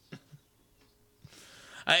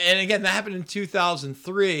 And again, that happened in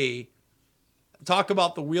 2003. Talk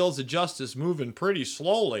about the wheels of justice moving pretty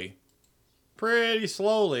slowly. Pretty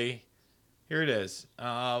slowly. Here it is.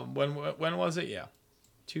 When was it? Yeah.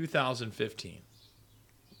 2015.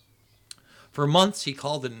 For months, he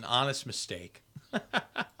called it an honest mistake.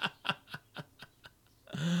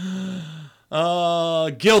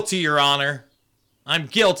 Guilty, Your Honor. I'm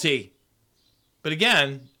guilty. But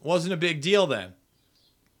again, wasn't a big deal then.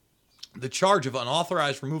 The charge of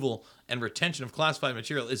unauthorized removal and retention of classified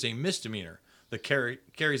material is a misdemeanor that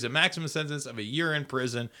carries a maximum sentence of a year in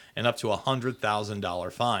prison and up to a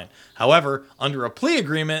 $100,000 fine. However, under a plea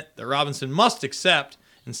agreement that Robinson must accept,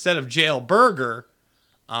 instead of jail, Berger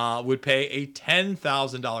would pay a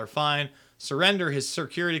 $10,000 fine, surrender his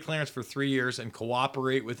security clearance for 3 years, and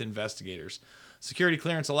cooperate with investigators. Security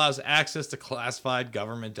clearance allows access to classified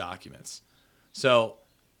government documents. So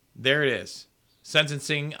there it is.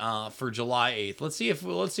 Sentencing for July 8th. Let's see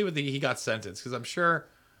what he got sentenced, because I'm sure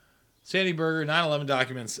Sandy Berger, 9/11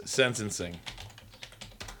 documents, sentencing.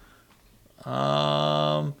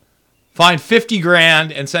 Fined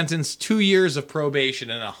 $50,000 and sentenced 2 years of probation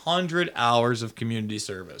and 100 hours of community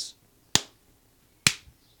service.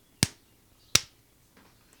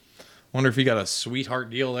 Wonder if he got a sweetheart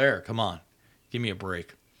deal there. Come on, give me a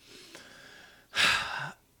break.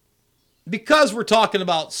 Because we're talking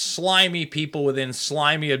about slimy people within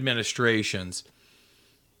slimy administrations,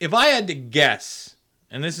 if I had to guess,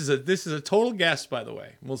 and this is a total guess, by the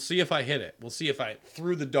way. We'll see if I hit it. We'll see if I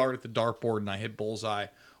threw the dart at the dartboard and I hit bullseye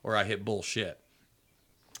or I hit bullshit.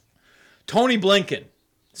 Tony Blinken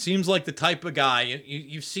seems like the type of guy.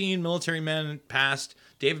 You've seen military men past.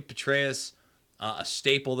 David Petraeus, a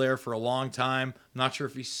staple there for a long time. I'm not sure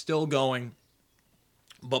if he's still going.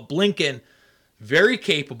 But Blinken, very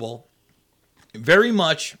capable, very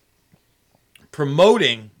much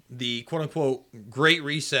promoting the quote-unquote Great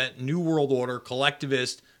Reset, New World Order,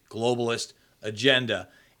 collectivist, globalist agenda.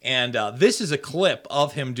 And this is a clip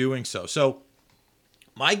of him doing so. So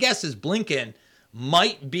my guess is Blinken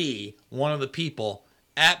might be one of the people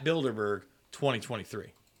at Bilderberg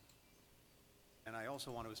 2023. And I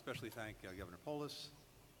also want to especially thank Governor Polis,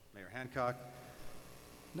 Mayor Hancock,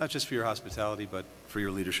 not just for your hospitality, but for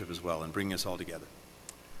your leadership as well in bringing us all together.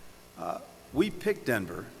 We picked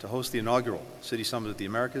Denver to host the inaugural City Summit of the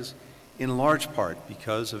Americas in large part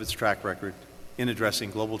because of its track record in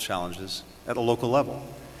addressing global challenges at a local level.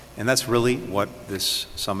 And that's really what this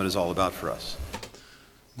summit is all about for us.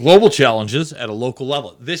 Global challenges at a local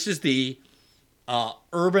level. This is the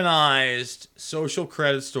urbanized social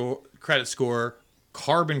credit score,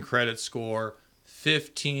 carbon credit score,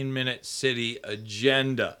 15-minute city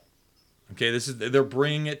agenda. Okay, they're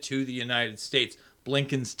bringing it to the United States.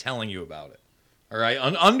 Blinken's telling you about it. All right,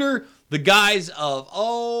 under the guise of,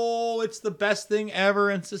 oh, it's the best thing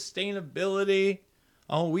ever in sustainability.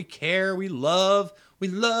 Oh, we care, we love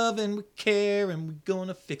and we care, and we're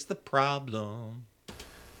gonna fix the problem.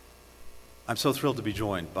 I'm so thrilled to be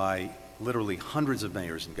joined by literally hundreds of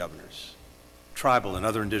mayors and governors, tribal and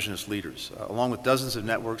other indigenous leaders, along with dozens of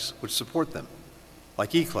networks which support them,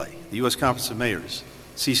 like ECLAY, the U.S. Conference of Mayors,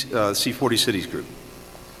 C40 Cities Group.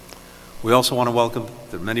 We also want to welcome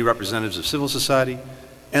the many representatives of civil society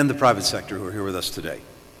and the private sector who are here with us today.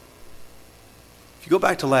 If you go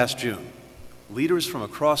back to last June, leaders from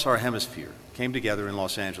across our hemisphere came together in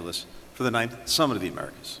Los Angeles for the 9th Summit of the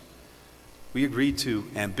Americas. We agreed to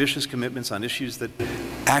ambitious commitments on issues that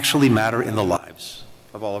actually matter in the lives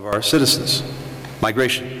of all of our citizens: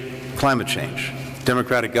 migration, climate change,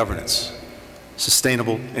 democratic governance,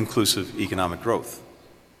 sustainable, inclusive economic growth.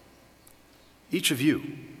 Each of you,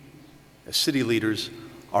 as city leaders,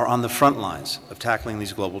 are on the front lines of tackling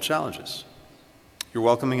these global challenges. You're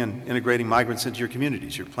welcoming and integrating migrants into your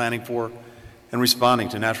communities. You're planning for and responding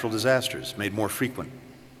to natural disasters made more frequent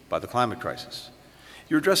by the climate crisis.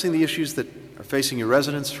 You're addressing the issues that are facing your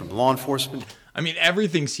residents, from law enforcement. I mean,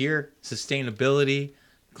 everything's here. Sustainability,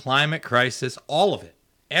 climate crisis, all of it.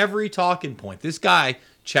 Every talking point. This guy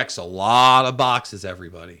checks a lot of boxes,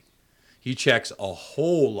 everybody. He checks a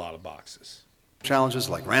whole lot of boxes. Challenges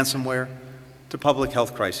like ransomware to public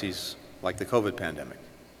health crises like the COVID pandemic.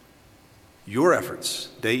 Your efforts,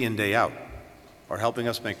 day in, day out, are helping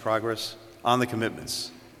us make progress on the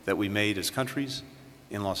commitments that we made as countries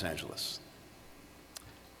in Los Angeles.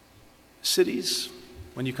 Cities,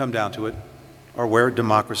 when you come down to it, are where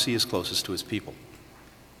democracy is closest to its people.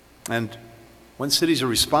 And when cities are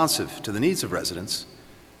responsive to the needs of residents,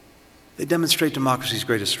 they demonstrate democracy's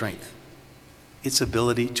greatest strength, its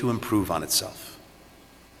ability to improve on itself,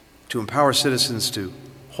 to empower citizens to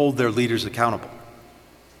hold their leaders accountable,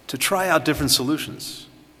 to try out different solutions,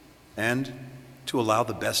 and to allow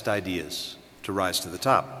the best ideas to rise to the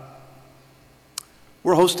top.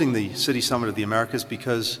 We're hosting the City Summit of the Americas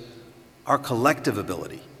because our collective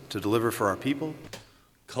ability to deliver for our people.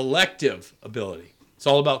 Collective ability. It's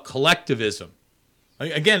all about collectivism.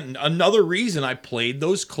 Again, another reason I played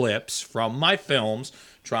those clips from my films,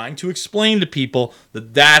 trying to explain to people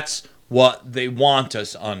that that's what they want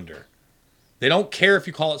us under. They don't care if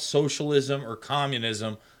you call it socialism or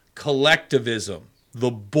communism. Collectivism.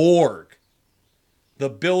 The Borg. The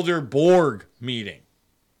Bilderberg meeting.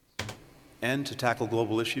 And to tackle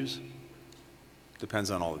global issues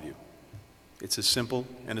depends on all of you. It's as simple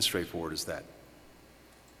and as straightforward as that.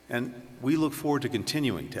 And we look forward to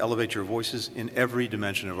continuing to elevate your voices in every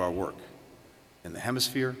dimension of our work. In the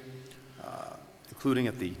hemisphere, including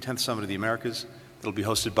at the 10th Summit of the Americas, that'll be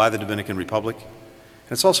hosted by the Dominican Republic.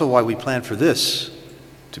 And it's also why we plan for this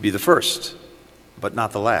to be the first, but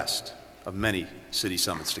not the last, of many city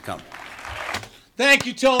summits to come. Thank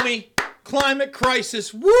you, Tony. Climate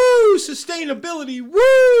crisis, woo! Sustainability,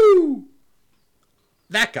 woo!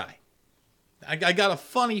 That guy. I got a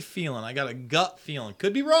funny feeling. I got a gut feeling.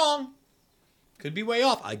 Could be wrong. Could be way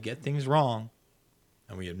off. I get things wrong,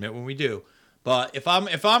 and we admit when we do. But if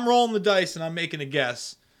I'm rolling the dice and I'm making a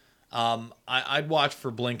guess, I'd watch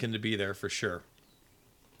for Blinken to be there for sure.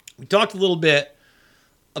 We talked a little bit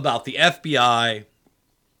about the FBI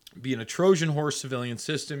being a Trojan horse civilian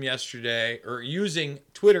system yesterday, or using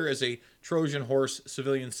Twitter as a Trojan horse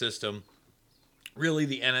civilian system. Really,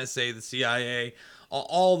 the NSA, the CIA,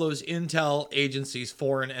 all those intel agencies,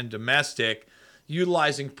 foreign and domestic,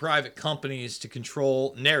 utilizing private companies to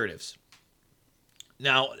control narratives.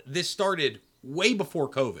 Now, this started way before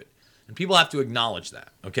COVID, and people have to acknowledge that,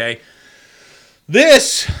 okay?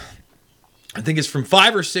 This, I think, is from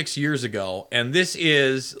 5 or 6 years ago, and this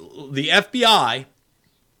is the FBI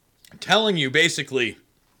telling you basically,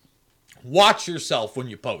 watch yourself when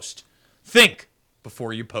you post. Think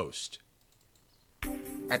before you post.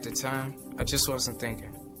 At the time, I just wasn't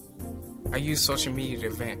thinking. I used social media to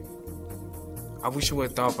vent. I wish I would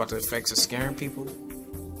have thought about the effects of scaring people.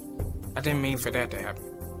 I didn't mean for that to happen.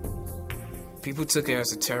 People took it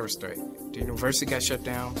as a terrorist threat. The university got shut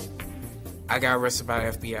down. I got arrested by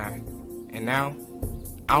the FBI. And now,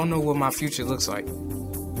 I don't know what my future looks like.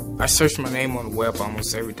 I search my name on the web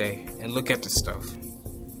almost every day and look at the stuff.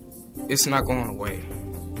 It's not going away.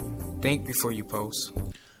 Think before you post.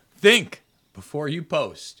 Think before you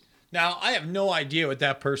post. Now, I have no idea what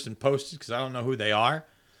that person posted because I don't know who they are.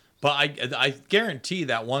 But I guarantee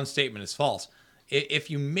that one statement is false.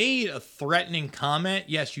 If you made a threatening comment,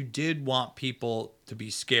 yes, you did want people to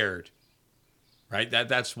be scared, right?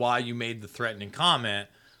 That's why you made the threatening comment,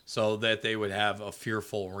 so that they would have a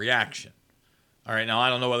fearful reaction. All right, now I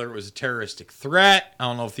don't know whether it was a terroristic threat. I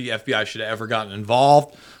don't know if the FBI should have ever gotten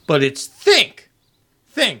involved, but it's think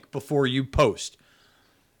before you post.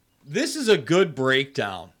 This is a good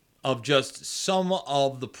breakdown of just some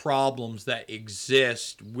of the problems that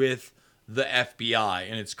exist with the FBI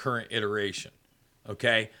in its current iteration.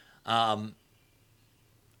 Okay? Again,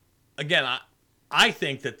 I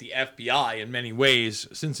think that the FBI, in many ways,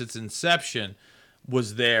 since its inception,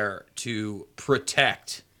 was there to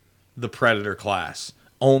protect the predator class.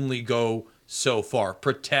 Only go so far.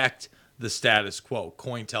 Protect the status quo.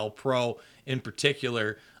 COINTELPRO, in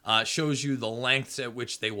particular, shows you the lengths at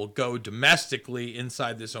which they will go domestically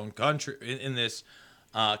inside this own country, in this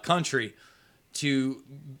country, to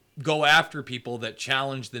go after people that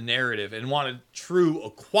challenge the narrative and wanted true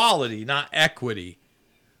equality, not equity,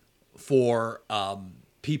 for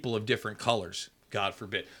people of different colors. God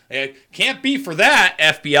forbid. It can't be for that,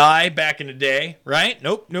 FBI, back in the day, right?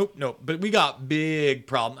 Nope. But we got big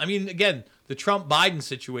problem. I mean, again, the Trump-Biden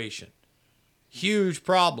situation, huge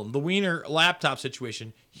problem. The Wiener laptop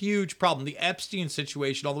situation, huge problem. The Epstein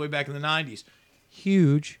situation all the way back in the 90s,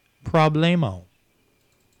 huge problemo.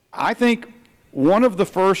 I think one of the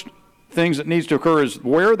first things that needs to occur is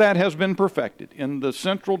where that has been perfected in the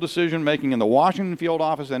central decision making in the Washington field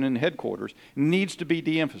office and in headquarters needs to be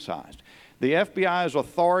de-emphasized. The FBI's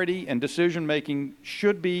authority and decision making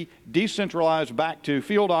should be decentralized back to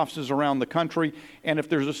field offices around the country, and if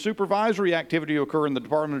there's a supervisory activity to occur in the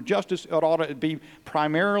Department of Justice, it ought to be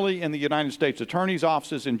primarily in the United States Attorney's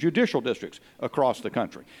offices and judicial districts across the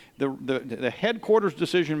country. The headquarters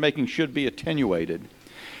decision making should be attenuated.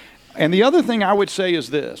 And the other thing I would say is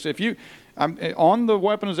this: if you, on the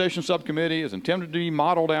weaponization subcommittee, is intended to be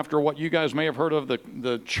modeled after what you guys may have heard of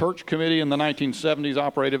the Church Committee in the 1970s,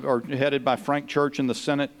 operated or headed by Frank Church in the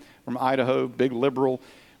Senate from Idaho, big liberal.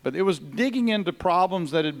 But it was digging into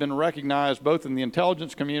problems that had been recognized both in the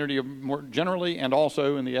intelligence community more generally and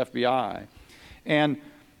also in the FBI. And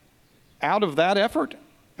out of that effort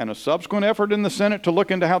and a subsequent effort in the Senate to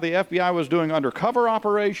look into how the FBI was doing undercover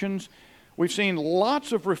operations, we've seen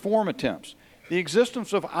lots of reform attempts. The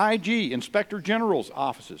existence of IG, Inspector General's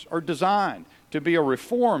offices, are designed to be a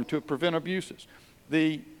reform to prevent abuses.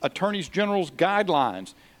 The Attorney General's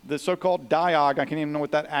guidelines, the so-called DIOG, I can't even know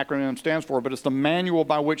what that acronym stands for, but it's the manual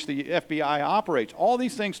by which the FBI operates. All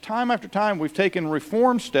these things, time after time, we've taken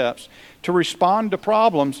reform steps to respond to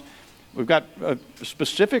problems. We've got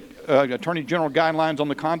specific Attorney General guidelines on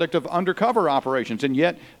the conduct of undercover operations, and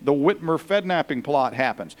yet the Whitmer Fednapping plot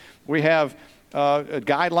happens. We have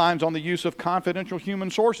guidelines on the use of confidential human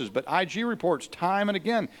sources, but IG reports time and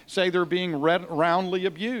again say they're being roundly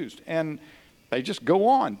abused, and they just go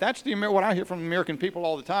on. That's what I hear from the American people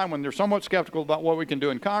all the time when they're somewhat skeptical about what we can do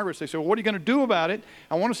in Congress. They say, well, what are you going to do about it?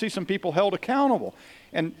 I want to see some people held accountable.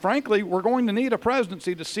 And frankly, we're going to need a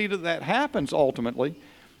presidency to see that that happens ultimately.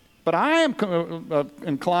 But I am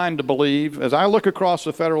inclined to believe, as I look across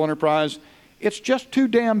the federal enterprise, it's just too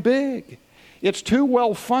damn big. It's too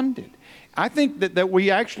well funded. I think that we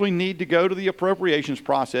actually need to go to the appropriations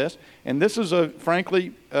process, and this is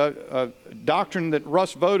frankly a doctrine that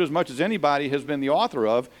Russ Vought, as much as anybody, has been the author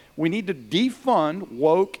of. We need to defund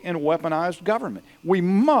woke and weaponized government. We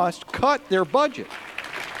must cut their budget.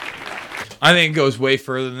 I think it goes way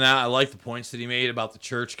further than that. I like the points that he made about the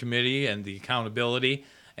Church Committee and the accountability.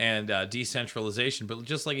 and decentralization. But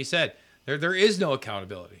just like he said, there is no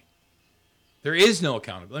accountability. There is no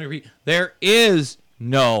accountability. Let me repeat. There is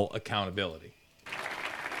no accountability.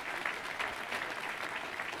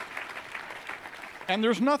 And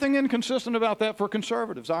there's nothing inconsistent about that for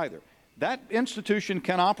conservatives either. That institution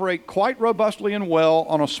can operate quite robustly and well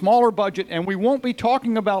on a smaller budget, and we won't be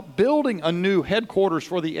talking about building a new headquarters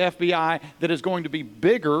for the FBI that is going to be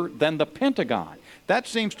bigger than the Pentagon. That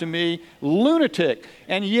seems to me lunatic.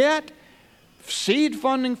 And yet, seed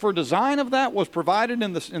funding for design of that was provided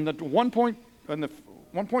in the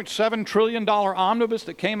 $1.7 trillion omnibus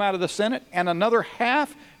that came out of the Senate, and another $500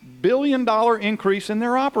 million increase in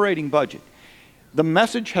their operating budget. The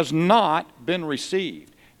message has not been received.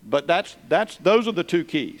 But those are the two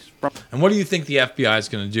keys. And what do you think the FBI is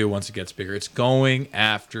going to do once it gets bigger? It's going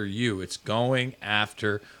after you. It's going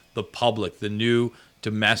after the public, the new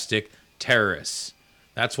domestic terrorists.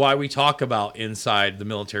 That's why we talk about inside the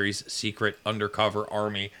military's secret undercover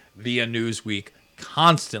army via Newsweek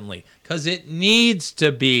constantly, because it needs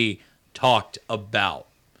to be talked about.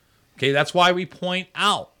 Okay, that's why we point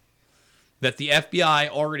out that the FBI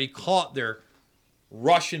already caught their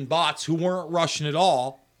Russian bots who weren't Russian at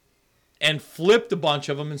all, and flipped a bunch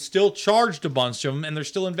of them and still charged a bunch of them, and there's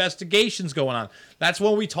still investigations going on. That's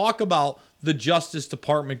when we talk about the Justice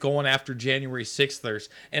Department going after January 6thers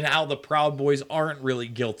and how the Proud Boys aren't really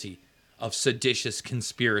guilty of seditious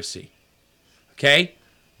conspiracy. Okay?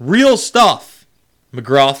 Real stuff,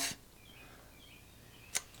 McGruff.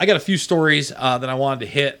 I got a few stories that I wanted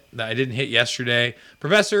to hit that I didn't hit yesterday.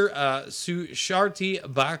 Professor Susharti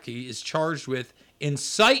Baki is charged with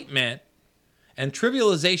incitement and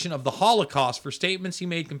trivialization of the Holocaust for statements he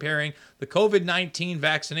made comparing the COVID-19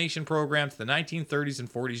 vaccination program to the 1930s and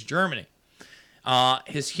 40s Germany.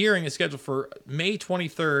 His hearing is scheduled for May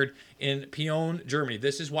 23rd in Pionne, Germany.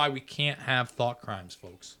 This is why we can't have thought crimes,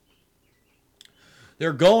 folks.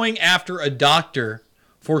 They're going after a doctor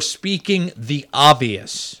for speaking the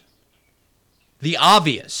obvious. The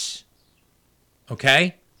obvious.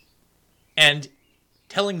 Okay? And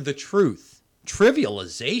telling the truth.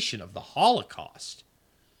 Trivialization of the Holocaust.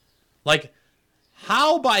 Like,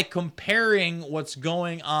 how by comparing what's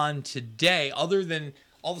going on today, other than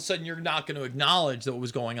all of a sudden you're not going to acknowledge that what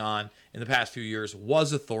was going on in the past few years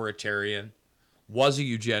was authoritarian, was a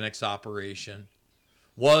eugenics operation,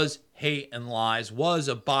 was hate and lies, was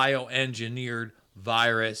a bioengineered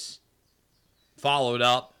virus, followed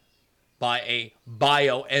up by a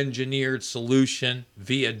bioengineered solution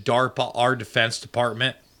via DARPA, our Defense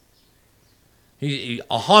Department. He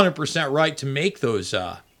 100% right to make those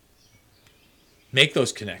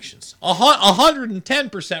connections.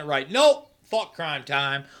 110% right. Nope. Thought crime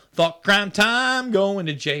time. Thought crime time. Going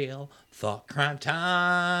to jail. Thought crime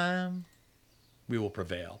time. We will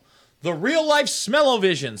prevail. The real-life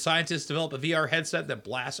smell-o-vision. Scientists develop a VR headset that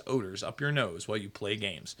blasts odors up your nose while you play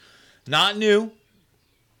games. Not new.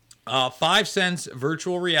 5 cents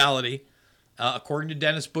virtual reality, according to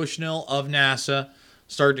Dennis Bushnell of NASA,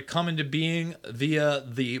 started to come into being via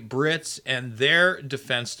the Brits and their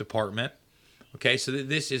Defense Department. Okay, so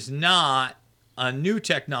this is not a new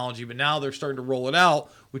technology, but now they're starting to roll it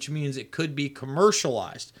out, which means it could be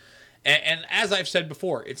commercialized. And as I've said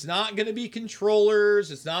before, it's not going to be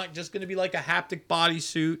controllers. It's not just going to be like a haptic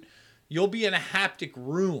bodysuit. You'll be in a haptic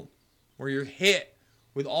room where you're hit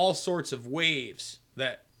with all sorts of waves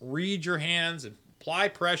that read your hands and apply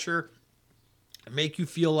pressure and make you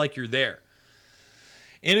feel like you're there.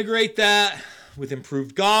 Integrate that with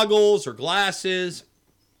improved goggles or glasses.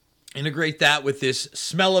 Integrate that with this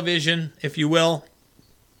smell-o-vision, if you will.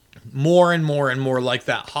 More and more and more like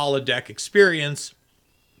that holodeck experience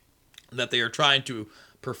that they are trying to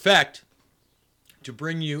perfect to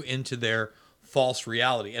bring you into their false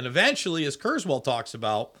reality. And eventually, as Kurzweil talks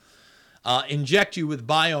about, inject you with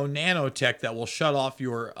bio-nanotech that will shut off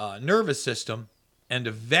your nervous system and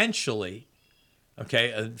eventually,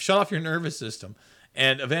 shut off your nervous system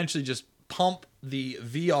and eventually just pump the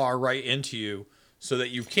VR right into you so that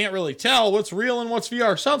you can't really tell what's real and what's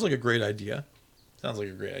VR. Sounds like a great idea.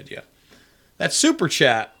 That super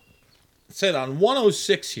chat said on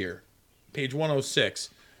 106 here, page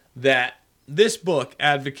 106, that this book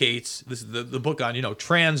advocates, this is the book on,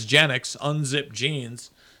 transgenics, unzipped genes,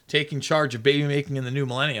 taking charge of baby making in the new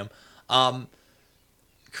millennium,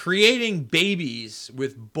 creating babies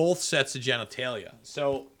with both sets of genitalia.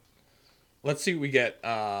 So let's see what we get.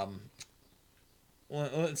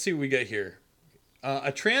 Let's see what we get here.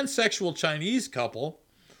 A transsexual Chinese couple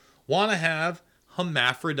want to have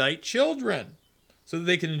hermaphrodite children so that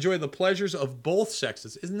they can enjoy the pleasures of both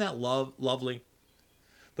sexes. Isn't that lovely?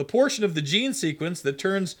 The portion of the gene sequence that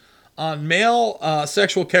turns on male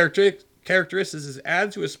sexual characteristics is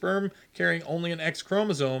added to a sperm carrying only an X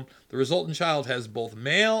chromosome, the resultant child has both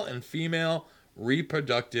male and female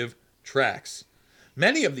reproductive tracts.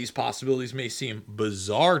 Many of these possibilities may seem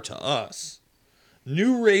bizarre to us.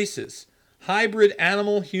 New races, hybrid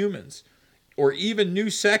animal humans, or even new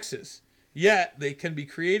sexes, yet they can be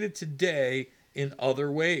created today in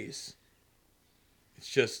other ways. It's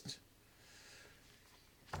just,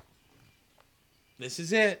 this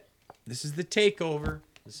is it. This is the takeover.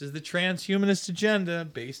 This is the transhumanist agenda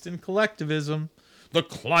based in collectivism. The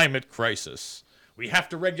climate crisis. We have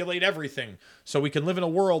to regulate everything so we can live in a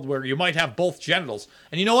world where you might have both genitals.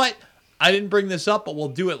 And you know what? I didn't bring this up, but we'll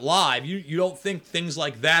do it live. You don't think things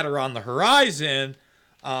like that are on the horizon.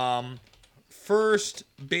 First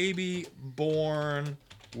baby born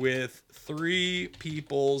with 3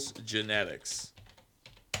 people's genetics.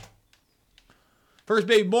 First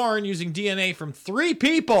baby born using DNA from 3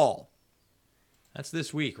 people. That's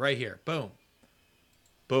this week right here. Boom.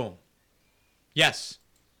 Boom. Yes.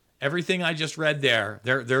 Everything I just read there,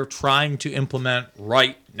 they're trying to implement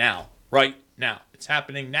right now. Right now. It's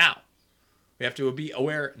happening now. We have to be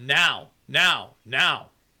aware now.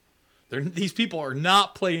 These people are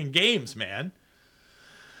not playing games, man.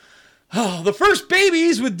 Oh, the first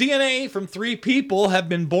babies with DNA from 3 people have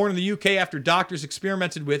been born in the UK after doctors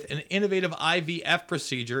experimented with an innovative IVF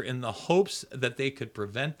procedure in the hopes that they could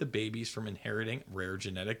prevent the babies from inheriting rare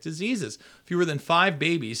genetic diseases. Fewer than 5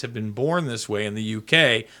 babies have been born this way in the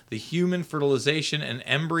UK, the Human Fertilization and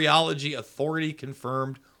Embryology Authority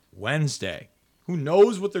confirmed Wednesday. Who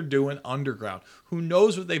knows what they're doing underground? Who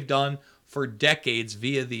knows what they've done for decades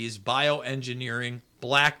via these bioengineering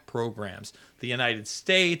black programs? The United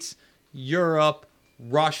States, Europe,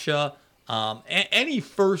 Russia, any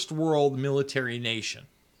first world military nation.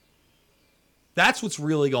 That's what's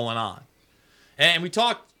really going on. And we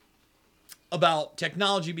talked about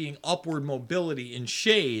technology being upward mobility in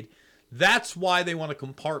shade. That's why they want to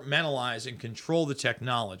compartmentalize and control the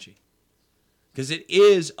technology, because it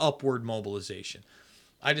is upward mobilization.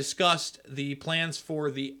 I discussed the plans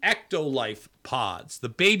for the ectolife pods, the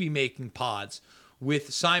baby-making pods,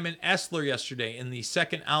 with Simon Esler yesterday in the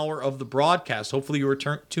second hour of the broadcast. Hopefully you were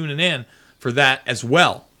tuning in for that as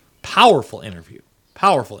well. Powerful interview.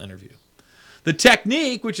 The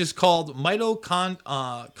technique, which is called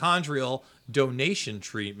mitochondrial donation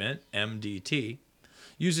treatment, MDT,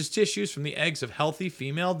 uses tissues from the eggs of healthy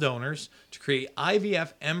female donors to create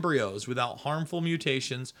IVF embryos without harmful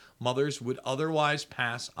mutations mothers would otherwise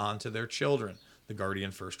pass on to their children, The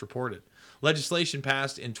Guardian first reported. Legislation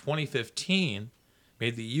passed in 2015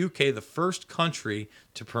 made the UK the first country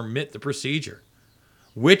to permit the procedure.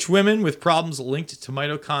 Which women with problems linked to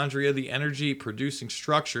mitochondria, the energy-producing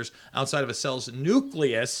structures outside of a cell's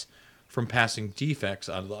nucleus, from passing defects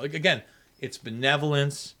on the... Again, it's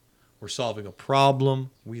benevolence. We're solving a problem.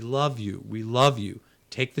 We love you.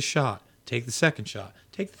 Take the shot. Take the second shot.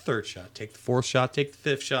 Take the third shot. Take the fourth shot. Take the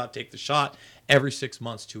fifth shot. Take the shot every 6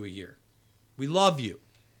 months to a year. We love you.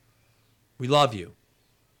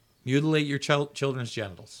 Mutilate your children's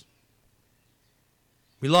genitals.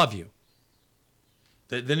 We love you.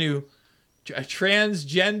 The new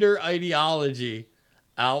transgender ideology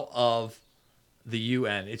out of the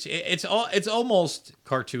UN. It's almost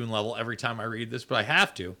cartoon level every time I read this, but I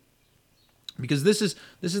have to, because this is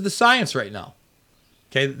the science right now.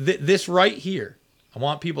 Okay, this right here, I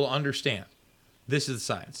want people to understand. This is the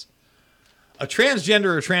science. A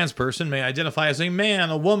transgender or trans person may identify as a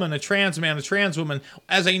man, a woman, a trans man, a trans woman,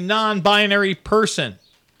 as a non-binary person,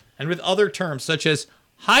 and with other terms such as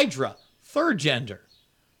hydra, third gender,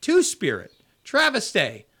 two-spirit,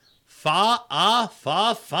 travesty, fine.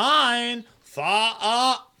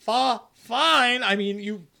 I mean,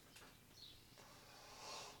 you...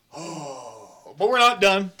 But we're not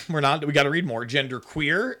done. We got to read more. Gender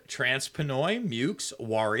queer, transpanoi, mux,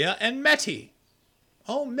 waria, and meti.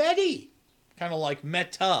 Oh, meti. Kind of like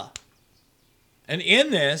meta. And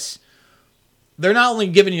in this, they're not only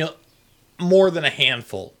giving you more than a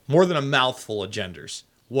handful, more than a mouthful of genders.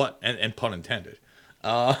 What? And pun intended.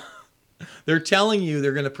 They're telling you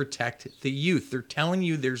they're going to protect the youth. They're telling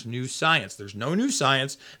you there's new science. There's no new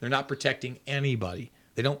science. They're not protecting anybody.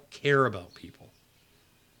 They don't care about people.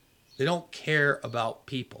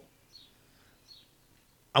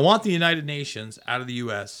 I want the United Nations out of the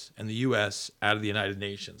U.S. and the U.S. out of the United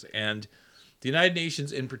Nations. And the United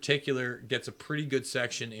Nations in particular gets a pretty good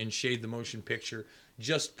section in Shade the Motion Picture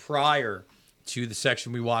just prior to the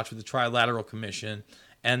section we watched with the Trilateral Commission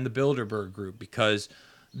and the Bilderberg Group, because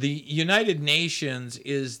the United Nations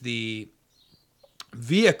is the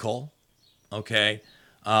vehicle, okay,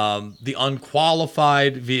 the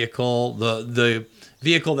unqualified vehicle, the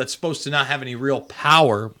vehicle that's supposed to not have any real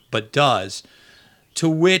power but does, to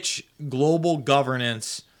which global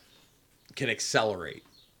governance can accelerate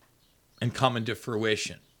and come into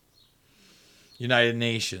fruition. United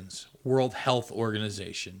Nations, World Health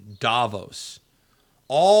Organization, Davos,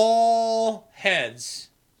 all heads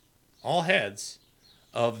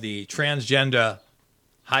of the transgender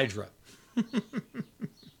Hydra.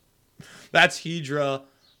 That's Hydra,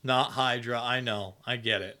 not Hydra. I know, I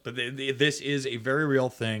get it. But this is a very real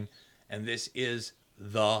thing, and this is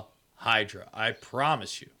the Hydra. I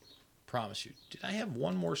promise you. Did I have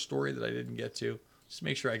one more story that I didn't get to? Just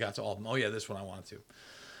make sure I got to all of them. Oh, yeah, this one I wanted to.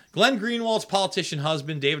 Glenn Greenwald's politician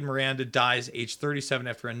husband, David Miranda, dies age 37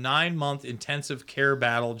 after a 9-month intensive care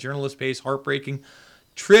battle. Journalists pays heartbreaking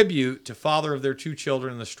tribute to father of their 2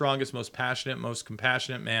 children and the strongest, most passionate, most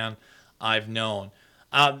compassionate man I've known.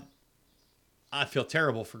 I feel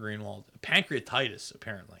terrible for Greenwald. Pancreatitis,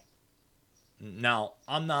 apparently. Now,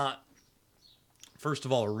 I'm not, first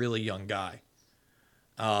of all, a really young guy.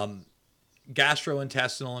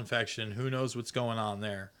 Gastrointestinal infection, who knows what's going on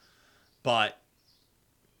there. But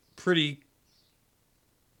pretty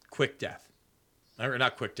quick death. Or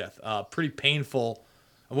not quick death. Pretty painful.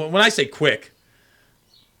 When I say quick,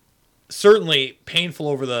 certainly painful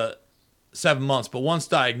over the 7 months, but once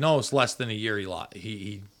diagnosed, less than a year he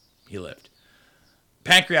lived.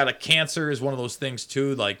 Pancreatic cancer is one of those things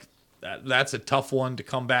too. Like that's a tough one to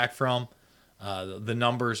come back from. The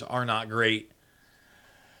numbers are not great.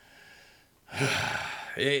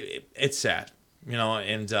 It's sad,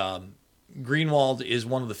 and Greenwald is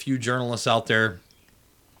one of the few journalists out there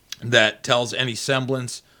that tells any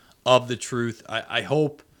semblance of the truth. I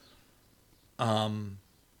hope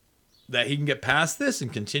that he can get past this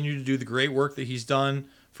and continue to do the great work that he's done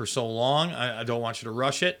for so long. I don't want you to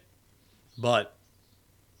rush it, but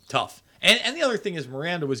tough. And the other thing is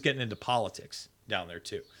Miranda was getting into politics down there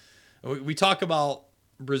too. We talk about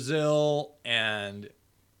Brazil and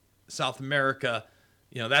South America.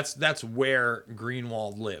 That's where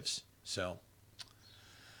Greenwald lives. So,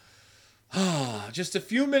 just a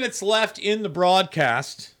few minutes left in the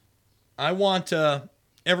broadcast. I want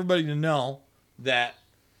everybody to know that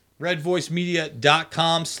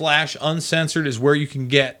redvoicemedia.com/uncensored is where you can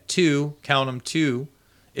get two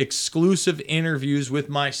exclusive interviews with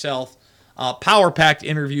myself. Power-packed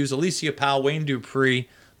interviews, Alicia Powell, Wayne Dupree,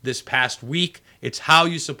 this past week. It's how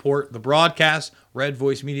you support the broadcast.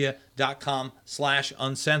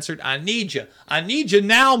 redvoicemedia.com/uncensored. I need you. I need you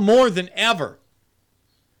now more than ever.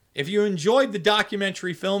 If you enjoyed the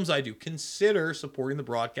documentary films I do, consider supporting the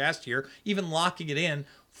broadcast here, even locking it in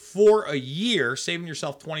for a year, saving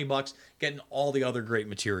yourself $20, getting all the other great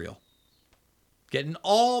material.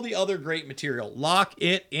 Lock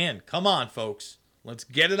it in. Come on, folks. Let's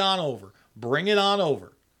get it on over. Bring it on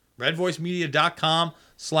over.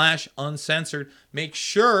 redvoicemedia.com/uncensored. Make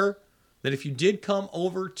sure that if you did come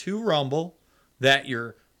over to Rumble, that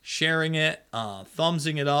you're sharing it,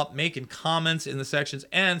 thumbsing it up, making comments in the sections,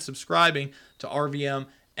 and subscribing to RVM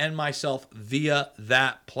and myself via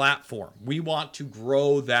that platform. We want to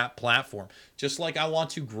grow that platform, just like I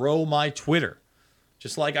want to grow my Twitter,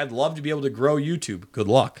 just like I'd love to be able to grow YouTube. Good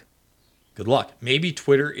luck. Maybe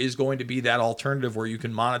Twitter is going to be that alternative where you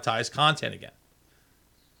can monetize content again.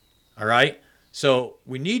 All right? So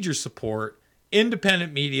we need your support.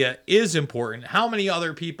 Independent media is important. How many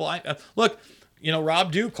other people... Look,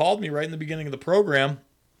 Rob Dew called me right in the beginning of the program.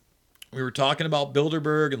 We were talking about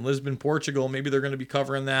Bilderberg and Lisbon, Portugal. Maybe they're going to be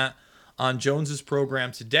covering that on Jones's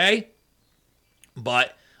program today.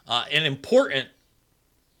 But an important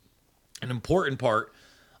part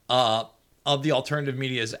of the alternative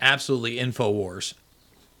media is absolutely InfoWars.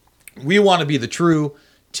 We want to be the true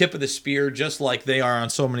tip of the spear, just like they are on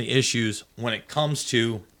so many issues when it comes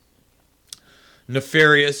to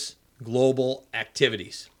nefarious global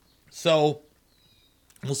activities. So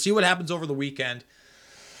we'll see what happens over the weekend.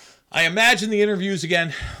 I imagine the interviews,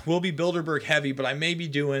 again, will be Bilderberg heavy, but I may be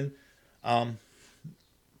doing other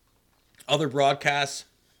broadcasts,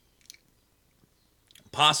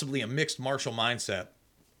 possibly a mixed martial mindset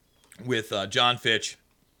with John Fitch,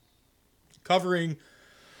 covering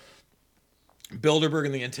Bilderberg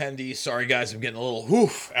and the attendees. Sorry, guys, I'm getting a little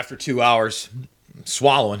after 2 hours. I'm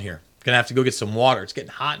swallowing here. Gonna have to go get some water. It's getting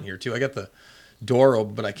hot in here, too. I got the door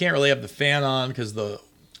open, but I can't really have the fan on because the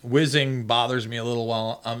whizzing bothers me a little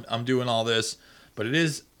while I'm doing all this. But it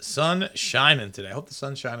is sun shining today. I hope the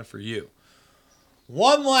sun's shining for you.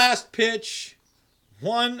 One last pitch.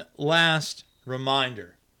 One last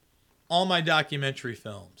reminder. All my documentary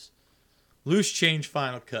films. Loose Change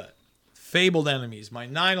Final Cut. Fabled Enemies, my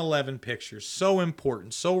 9/11 pictures, so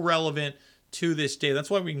important, so relevant to this day. That's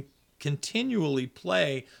why we continually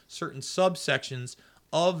play certain subsections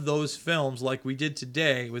of those films like we did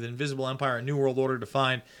today with Invisible Empire and New World Order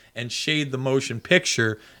Defined and Shade the Motion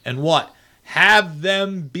Picture. And what? Have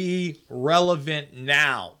them be relevant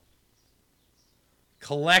now.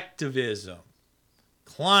 Collectivism,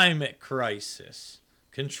 climate crisis,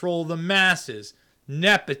 control the masses,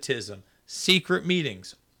 nepotism, secret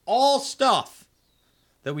meetings, all stuff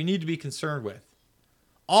that we need to be concerned with.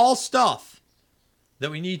 All stuff that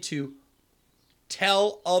we need to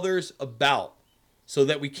tell others about so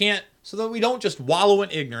that we don't just wallow in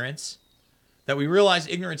ignorance, that we realize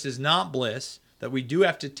ignorance is not bliss, that we do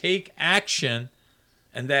have to take action,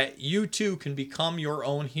 and that you too can become your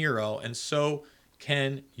own hero, and so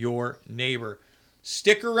can your neighbor.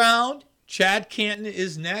 Stick around. Chad Canton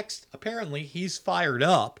is next. Apparently, he's fired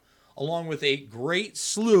up, along with a great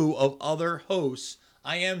slew of other hosts.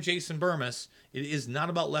 I am Jason Burmis. It is not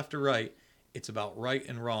about left or right. It's about right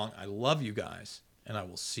and wrong. I love you guys, and I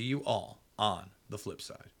will see you all on the flip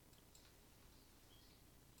side.